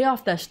they'll pay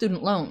off their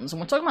student loans.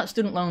 And we're talking about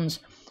student loans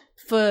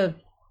for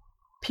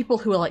people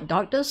who are like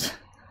doctors.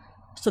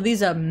 So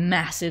these are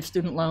massive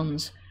student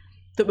loans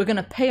that we're going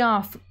to pay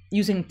off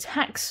using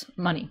tax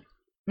money.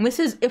 And this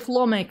is if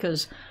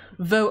lawmakers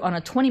vote on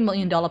a $20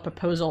 million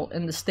proposal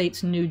in the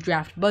state's new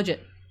draft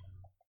budget.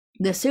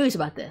 They're serious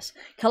about this.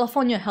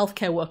 California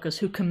healthcare workers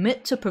who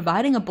commit to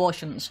providing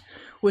abortions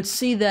would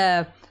see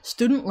their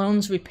student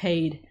loans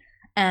repaid,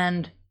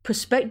 and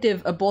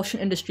prospective abortion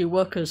industry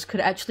workers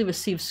could actually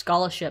receive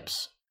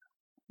scholarships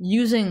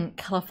using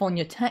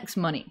California tax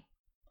money.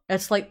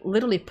 It's like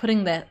literally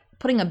putting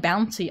a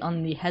bounty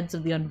on the heads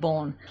of the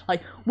unborn.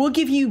 Like, we'll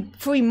give you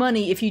free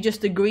money if you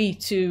just agree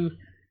to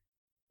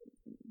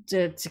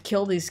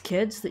kill these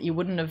kids that you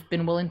wouldn't have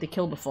been willing to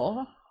kill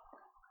before.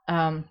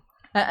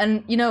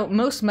 And you know,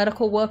 most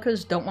medical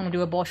workers don't want to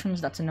do abortions.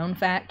 That's a known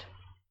fact.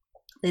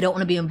 They don't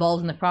want to be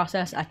involved in the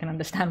process. I can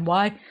understand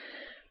why.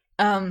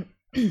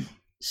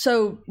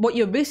 So what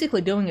you're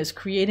basically doing is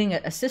creating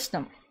a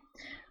system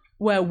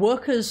where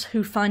workers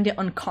who find it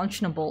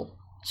unconscionable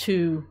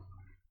to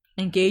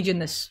engage in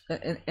this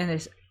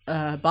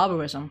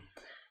barbarism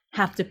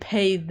have to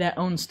pay their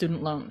own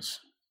student loans,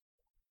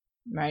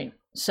 right?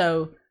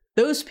 So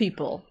those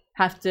people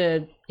have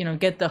to, you know,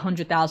 get the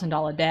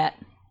 $100,000 debt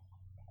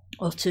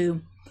or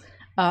two,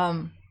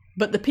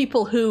 but the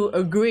people who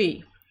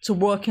agree to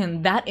work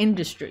in that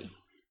industry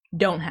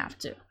don't have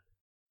to,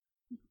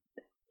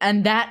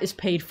 and that is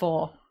paid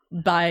for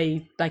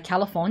by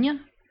California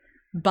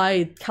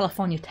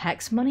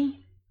tax money.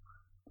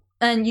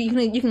 And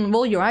you can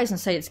roll your eyes and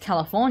say it's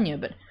California,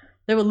 but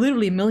there are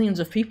literally millions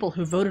of people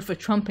who voted for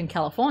Trump in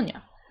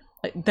California.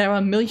 Like, there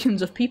are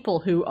millions of people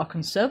who are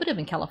conservative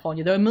in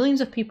California. There are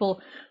millions of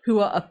people who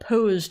are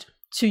opposed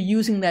to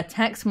using their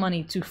tax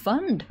money to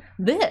fund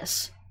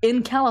this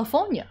in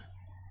California.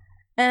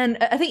 And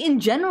I think in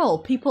general,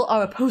 people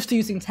are opposed to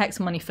using tax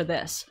money for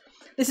this.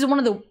 This is one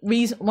of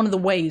the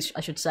ways,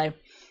 I should say,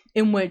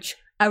 in which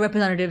our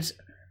representatives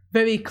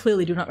very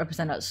clearly do not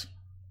represent us.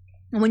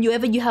 And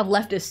whenever you have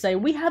leftists say,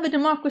 we have a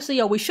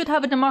democracy, or we should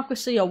have a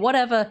democracy, or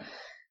whatever,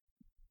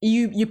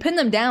 you pin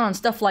them down on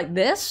stuff like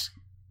this,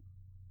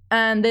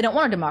 and they don't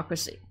want a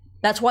democracy.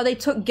 That's why they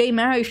took gay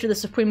marriage to the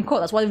Supreme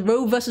Court. That's why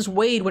Roe versus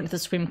Wade went to the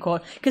Supreme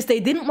Court, because they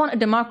didn't want a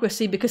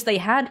democracy, because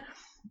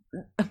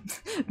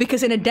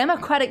in a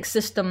democratic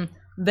system,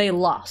 they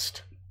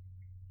lost.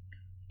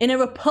 In a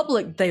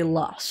republic, they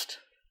lost.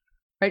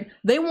 right?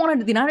 They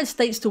wanted the United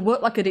States to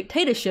work like a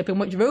dictatorship in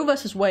which Roe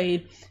versus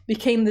Wade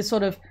became this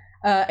sort of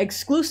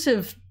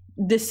exclusive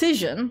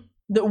decision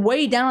that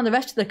weighed down on the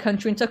rest of the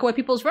country and took away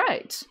people's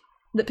rights.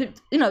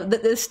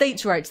 The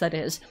states' rights, that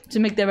is, to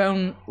make their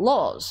own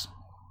laws.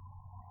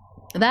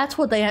 That's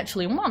what they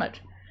actually wanted.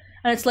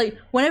 And it's like,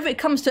 whenever it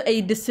comes to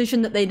a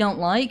decision that they don't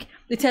like,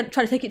 they try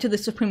to take it to the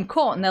Supreme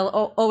Court, and they're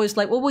always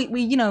like, well,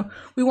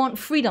 we want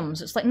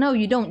freedoms. It's like, no,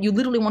 you don't. You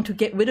literally want to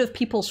get rid of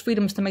people's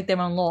freedoms to make their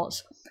own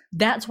laws.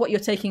 That's what you're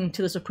taking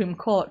to the Supreme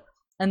Court,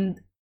 and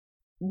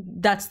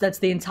that's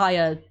the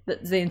entire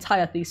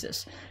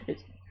thesis.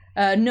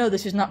 No,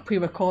 this is not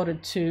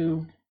pre-recorded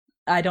to,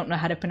 I don't know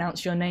how to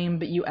pronounce your name,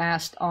 but you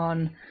asked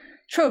on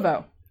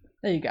Trovo.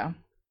 There you go.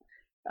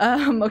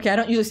 Okay, I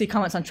don't usually see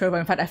comments on Trovo.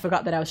 In fact, I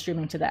forgot that I was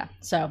streaming to that.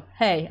 So,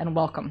 hey, and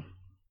welcome.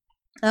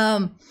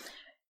 And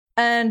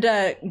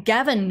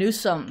Gavin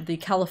Newsom, the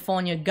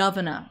California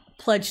governor,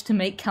 pledged to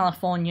make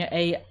California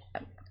a,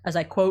 as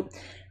I quote,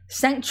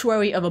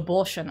 sanctuary of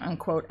abortion,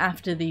 unquote,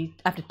 after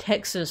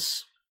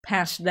Texas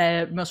passed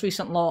their most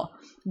recent law.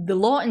 The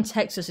law in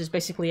Texas is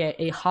basically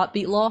a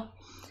heartbeat law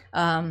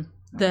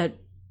that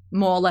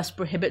more or less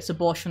prohibits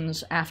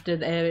abortions after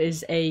there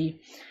is a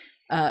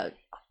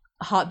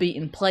heartbeat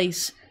in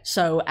place.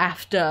 So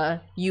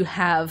after you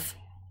have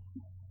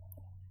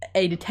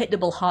a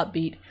detectable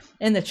heartbeat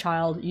in the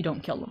child, you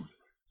don't kill them.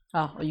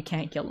 Or you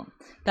can't kill them.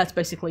 That's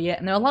basically it.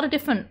 And there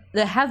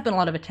have been a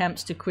lot of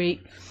attempts to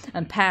create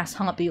and pass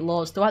heartbeat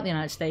laws throughout the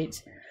United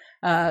States.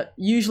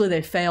 Usually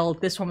they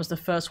failed. This one was the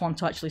first one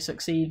to actually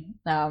succeed.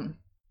 And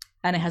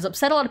it has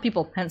upset a lot of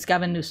people, hence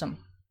Gavin Newsom.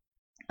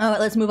 All right,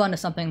 let's move on to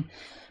something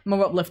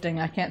more uplifting.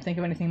 I can't think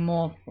of anything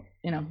more,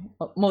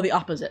 more the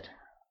opposite.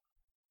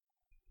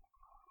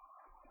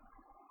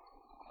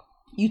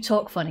 You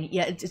talk funny.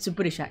 Yeah, it's a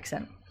British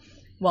accent.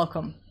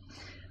 Welcome.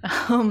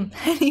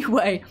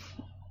 Anyway,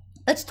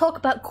 let's talk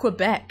about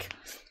Quebec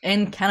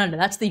in Canada.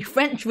 That's the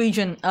French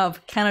region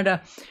of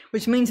Canada,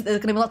 which means that there's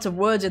going to be lots of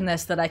words in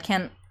this that I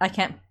can't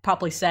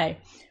properly say,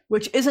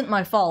 which isn't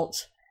my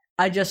fault.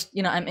 I just,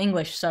 I'm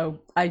English, so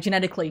I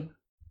genetically,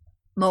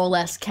 more or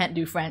less, can't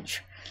do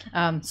French.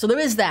 So there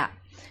is that.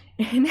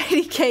 In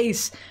any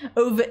case,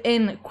 over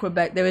in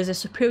Quebec, there is a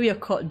Superior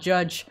Court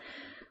judge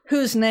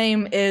whose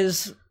name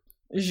is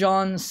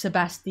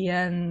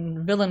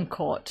Jean-Sébastien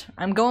Villancourt.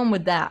 I'm going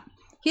with that.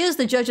 Here's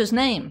the judge's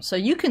name, so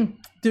you can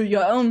do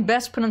your own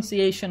best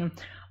pronunciation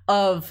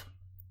of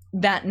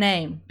that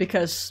name,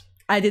 because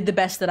I did the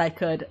best that I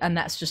could, and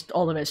that's just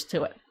all there is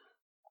to it.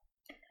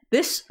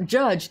 This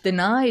judge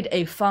denied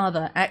a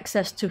father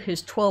access to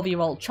his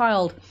 12-year-old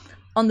child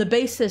on the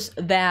basis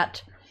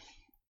that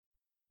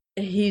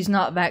he's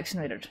not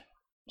vaccinated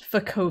for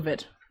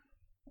COVID.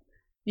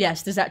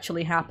 Yes, this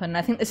actually happened.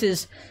 I think this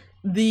is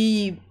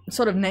the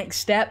sort of next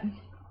step.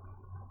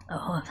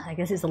 Oh, I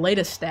guess it's the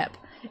latest step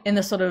in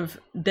the sort of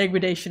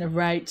degradation of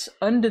rights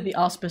under the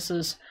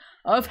auspices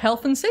of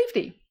health and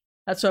safety.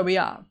 That's where we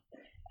are.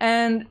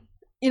 And,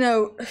 he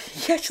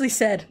actually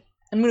said,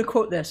 I'm going to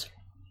quote this.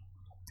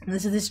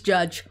 This is this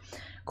judge,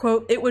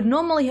 quote, "It would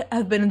normally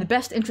have been in the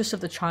best interest of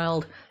the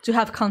child to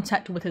have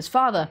contact with his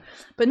father,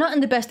 but not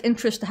in the best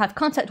interest to have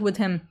contact with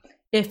him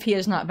if he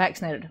is not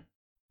vaccinated."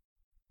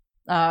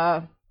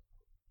 No.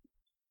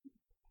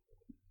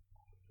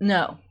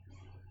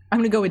 I'm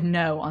going to go with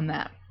no on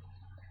that.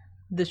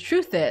 The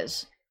truth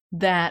is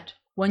that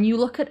when you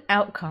look at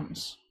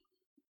outcomes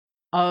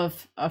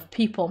of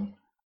people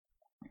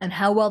and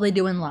how well they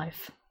do in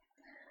life,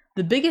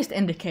 the biggest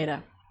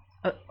indicator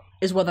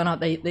is whether or not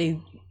they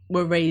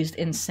were raised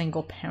in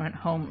single-parent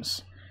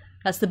homes.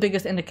 That's the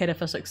biggest indicator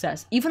for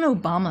success. Even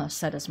Obama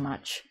said as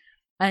much.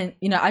 And,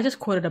 I just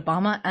quoted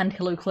Obama and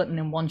Hillary Clinton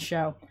in one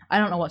show. I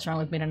don't know what's wrong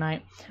with me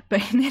tonight.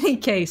 But in any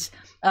case,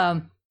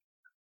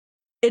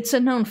 it's a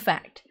known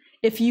fact.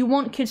 If you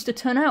want kids to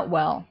turn out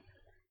well,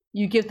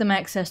 you give them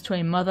access to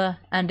a mother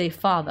and a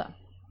father.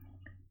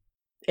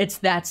 It's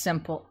that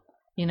simple.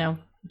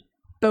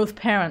 Both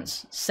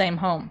parents, same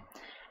home.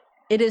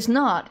 It is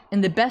not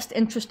in the best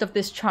interest of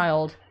this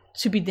child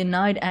to be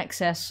denied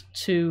access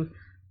to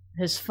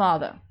his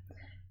father.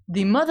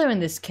 The mother in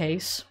this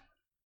case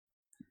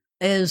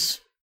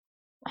is,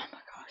 oh my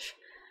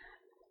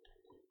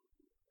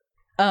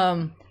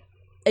gosh,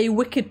 a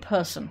wicked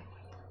person,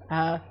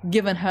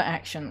 given her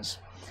actions.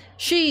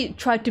 She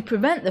tried to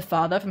prevent the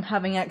father from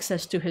having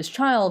access to his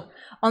child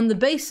on the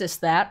basis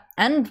that,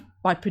 and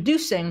by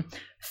producing,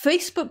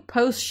 Facebook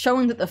posts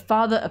showing that the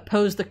father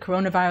opposed the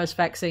coronavirus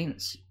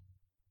vaccines.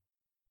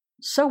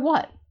 So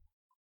what?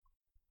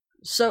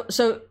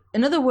 So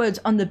in other words,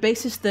 on the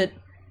basis that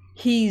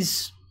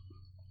he's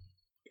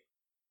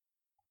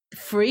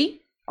free,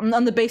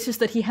 on the basis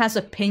that he has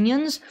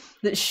opinions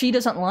that she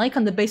doesn't like,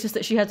 on the basis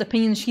that she has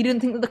opinions she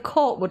didn't think that the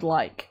court would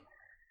like.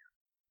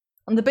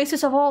 On the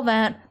basis of all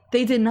that,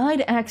 they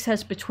denied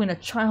access between a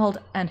child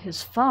and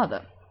his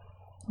father.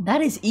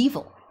 That is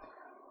evil.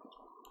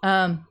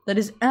 That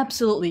is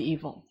absolutely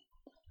evil.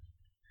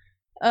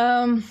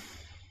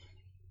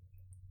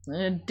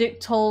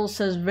 Dick Toll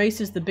says race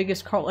is the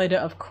biggest correlator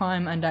of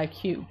crime and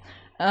IQ.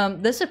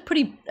 there's a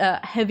pretty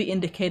heavy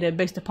indicator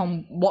based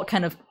upon what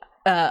kind of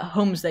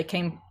homes they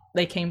came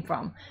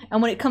from.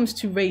 And when it comes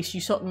to race,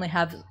 you certainly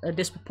have a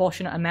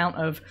disproportionate amount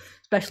of,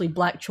 especially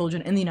black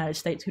children in the United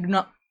States, who do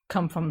not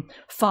come from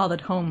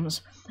fathered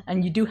homes.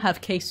 And you do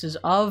have cases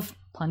of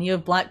plenty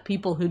of black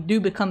people who do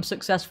become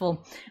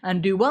successful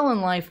and do well in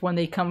life when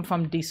they come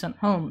from decent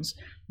homes.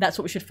 That's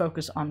what we should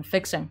focus on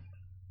fixing.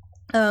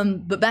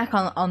 But back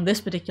on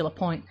this particular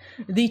point,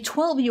 the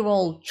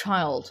 12-year-old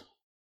child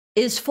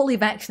is fully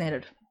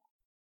vaccinated,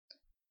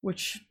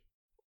 which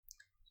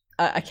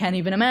I can't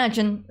even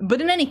imagine.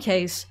 But in any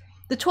case,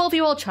 the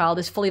 12-year-old child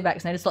is fully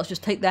vaccinated, so let's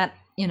just take that,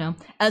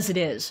 as it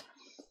is.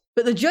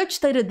 But the judge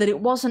stated that it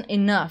wasn't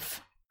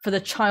enough for the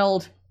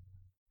child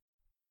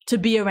to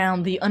be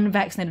around the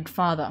unvaccinated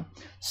father.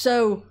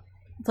 So,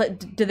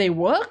 do they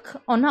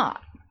work or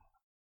not?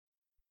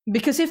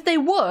 Because if they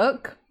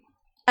work,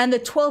 and the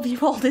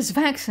 12-year-old is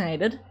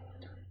vaccinated,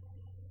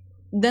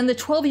 then the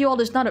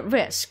 12-year-old is not at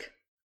risk.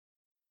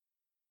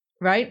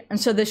 Right? And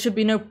so there should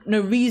be no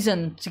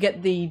reason to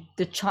get the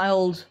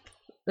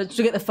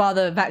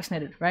father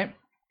vaccinated, right?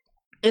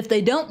 If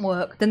they don't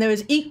work, then there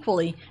is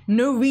equally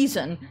no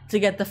reason to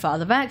get the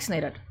father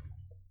vaccinated.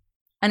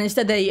 And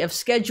instead they have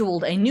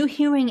scheduled a new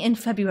hearing in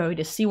February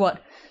to see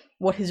what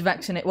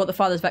the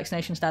father's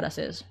vaccination status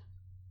is.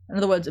 In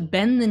other words,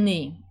 bend the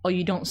knee or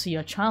you don't see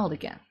your child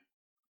again.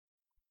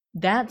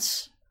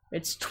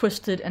 It's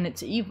twisted and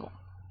it's evil.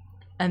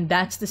 And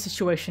that's the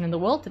situation in the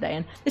world today.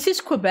 And this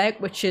is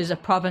Quebec, which is a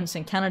province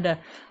in Canada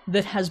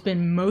that has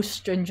been most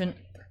stringent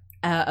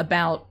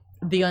about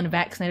the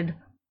unvaccinated,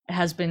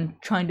 has been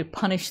trying to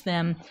punish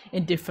them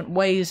in different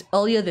ways.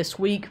 Earlier this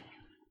week,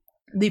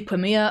 the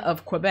Premier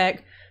of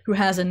Quebec, who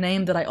has a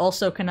name that I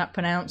also cannot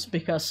pronounce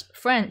because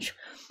French,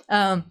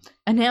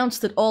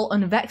 announced that all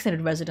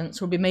unvaccinated residents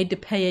will be made to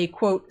pay a,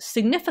 quote,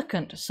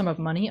 significant sum of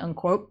money,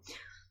 unquote,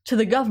 to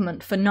the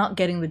government for not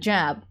getting the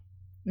jab.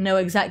 No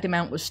exact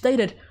amount was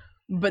stated,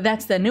 but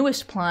that's their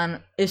newest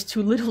plan, is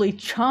to literally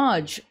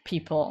charge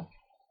people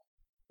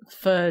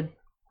for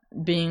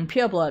being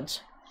purebloods.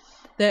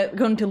 They're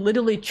going to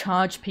literally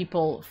charge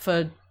people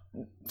for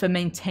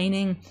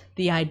maintaining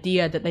the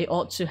idea that they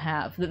ought to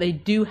have, that they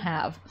do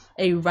have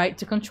a right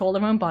to control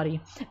their own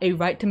body, a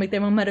right to make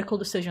their own medical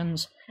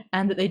decisions,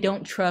 and that they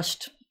don't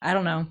trust,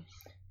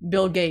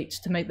 Bill Gates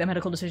to make their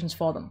medical decisions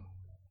for them.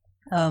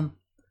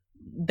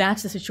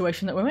 That's the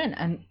situation that we're in,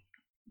 and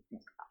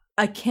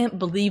I can't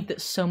believe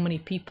that so many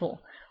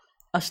people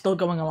are still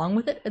going along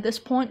with it at this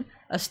point,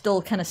 are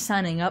still kind of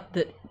signing up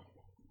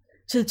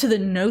to the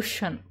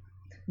notion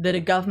that a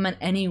government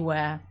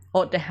anywhere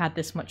ought to have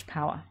this much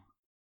power,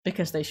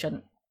 because they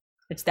shouldn't.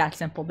 It's that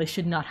simple. They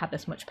should not have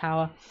this much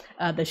power.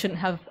 They shouldn't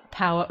have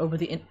power over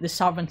the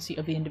sovereignty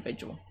of the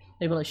individual.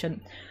 They really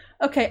shouldn't.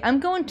 Okay, I'm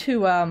going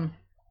to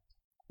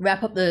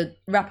wrap up the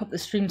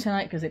stream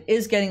tonight because it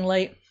is getting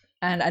late.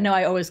 And I know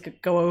I always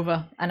go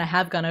over, and I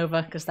have gone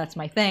over because that's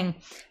my thing.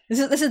 This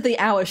is the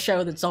hour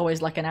show that's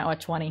always like an hour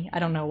 20. I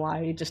don't know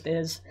why, it just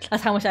is.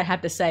 That's how much I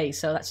have to say,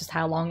 so that's just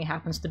how long it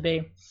happens to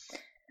be.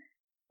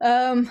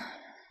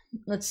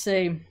 Let's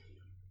see.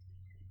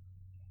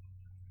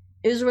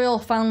 Israel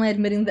finally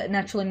admitting that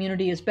natural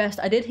immunity is best.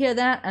 I did hear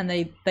that, and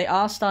they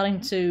are starting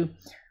to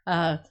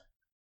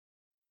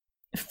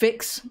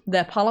fix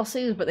their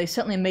policies, but they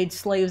certainly made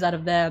slaves out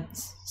of their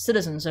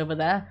citizens over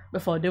there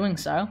before doing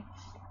so.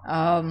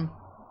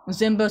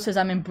 Zimbo says,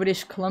 I'm in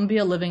British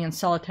Columbia living in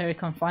solitary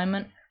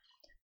confinement.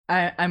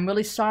 I'm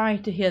really sorry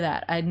to hear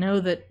that. I know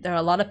that there are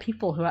a lot of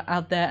people who are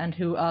out there and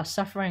who are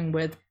suffering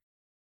with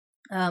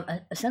a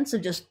sense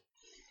of just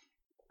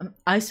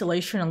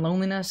isolation and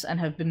loneliness, and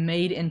have been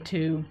made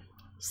into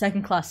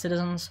second-class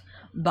citizens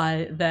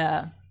by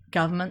their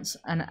governments.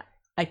 And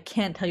I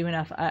can't tell you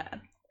enough.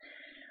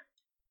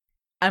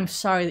 I'm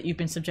sorry that you've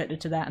been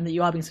subjected to that, and that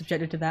you are being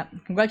subjected to that.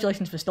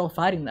 Congratulations for still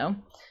fighting, though.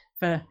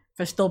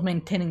 For still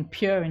maintaining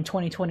pure in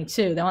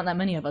 2022. There aren't that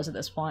many of us at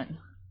this point.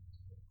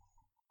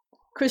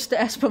 Krista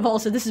Espoval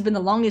said, this has been the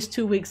longest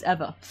 2 weeks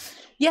ever.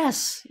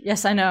 Yes,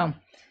 I know.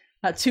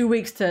 2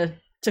 weeks to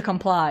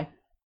comply.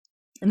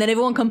 And then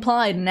everyone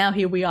complied, and now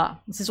here we are.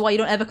 This is why you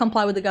don't ever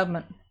comply with the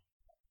government.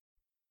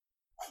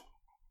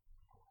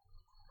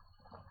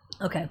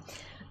 Okay,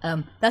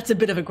 that's a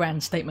bit of a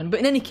grand statement. But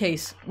in any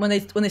case, when they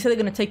say they're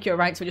going to take your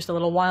rights for just a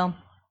little while,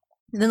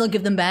 and then they'll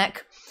give them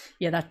back,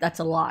 yeah, that's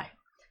a lie.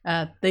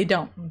 They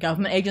don't.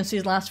 Government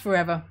agencies last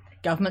forever.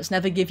 Governments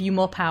never give you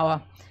more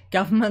power.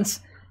 Governments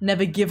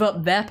never give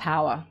up their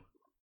power.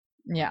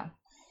 Yeah.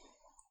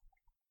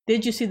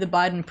 Did you see the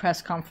Biden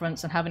press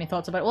conference and have any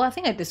thoughts about it? Well, I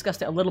think I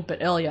discussed it a little bit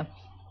earlier.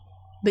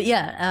 But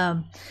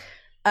yeah,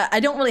 I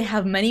don't really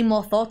have many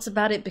more thoughts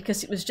about it,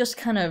 because it was just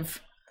kind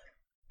of,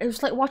 it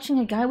was like watching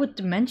a guy with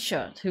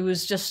dementia who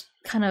was just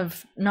kind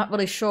of not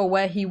really sure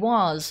where he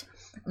was.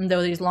 And there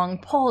were these long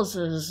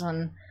pauses,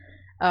 and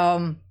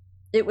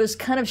it was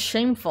kind of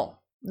shameful,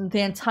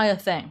 the entire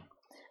thing.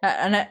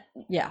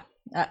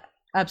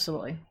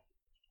 Absolutely.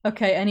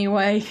 Okay,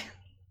 anyway.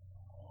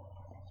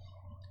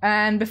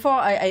 And before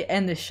I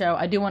end this show,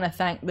 I do want to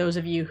thank those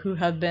of you who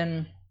have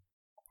been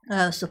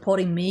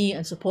supporting me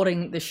and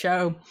supporting the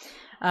show.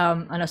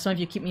 I know some of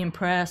you keep me in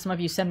prayer. Some of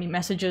you send me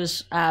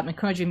messages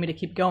encouraging me to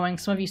keep going.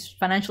 Some of you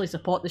financially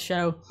support the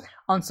show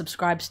on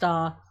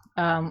Subscribestar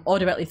or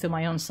directly through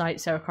my own site,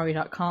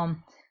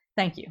 sarahcorey.com.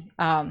 Thank you,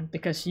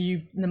 because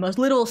you, in the most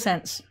literal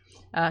sense,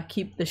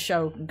 keep the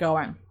show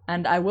going.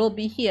 And I will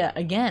be here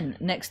again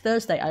next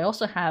Thursday. I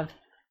also have,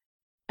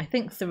 I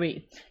think,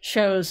 3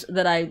 shows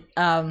that I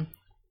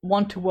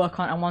want to work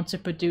on and want to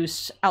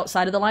produce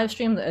outside of the live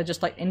stream that are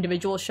just like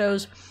individual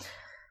shows.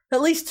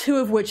 At least 2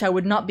 of which I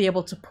would not be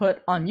able to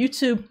put on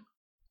YouTube.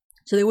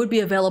 So they would be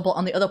available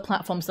on the other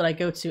platforms that I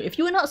go to. If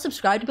you are not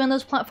subscribed to me on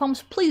those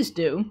platforms, please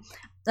do.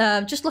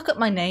 Just look up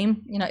my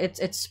name. You know,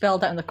 it's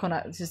spelled out in the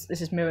corner. This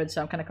is mirrored,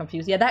 so I'm kind of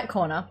confused. Yeah, that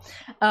corner.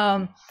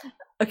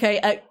 Okay,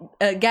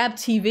 at Gab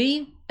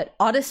TV, at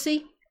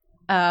Odyssey,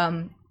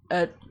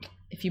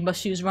 if you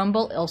must use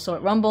Rumble, also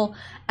at Rumble,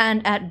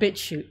 and at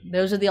BitChute.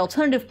 Those are the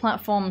alternative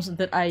platforms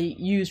that I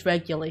use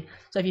regularly.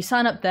 So if you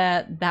sign up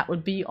there, that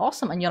would be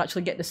awesome, and you'll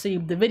actually get to see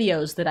the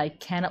videos that I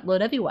can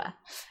upload everywhere.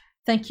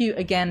 Thank you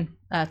again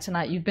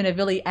tonight. You've been a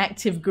really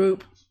active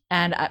group,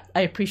 and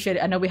I appreciate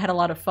it. I know we had a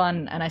lot of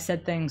fun, and I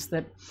said things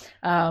that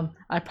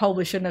I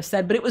probably shouldn't have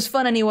said, but it was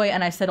fun anyway,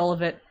 and I said all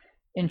of it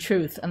in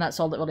truth, and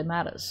that's all that really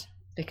matters.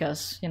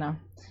 Because, you know,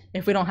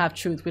 if we don't have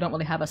truth, we don't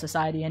really have a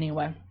society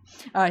anyway.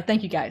 All right,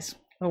 thank you guys.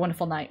 Have a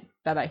wonderful night.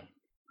 Bye-bye.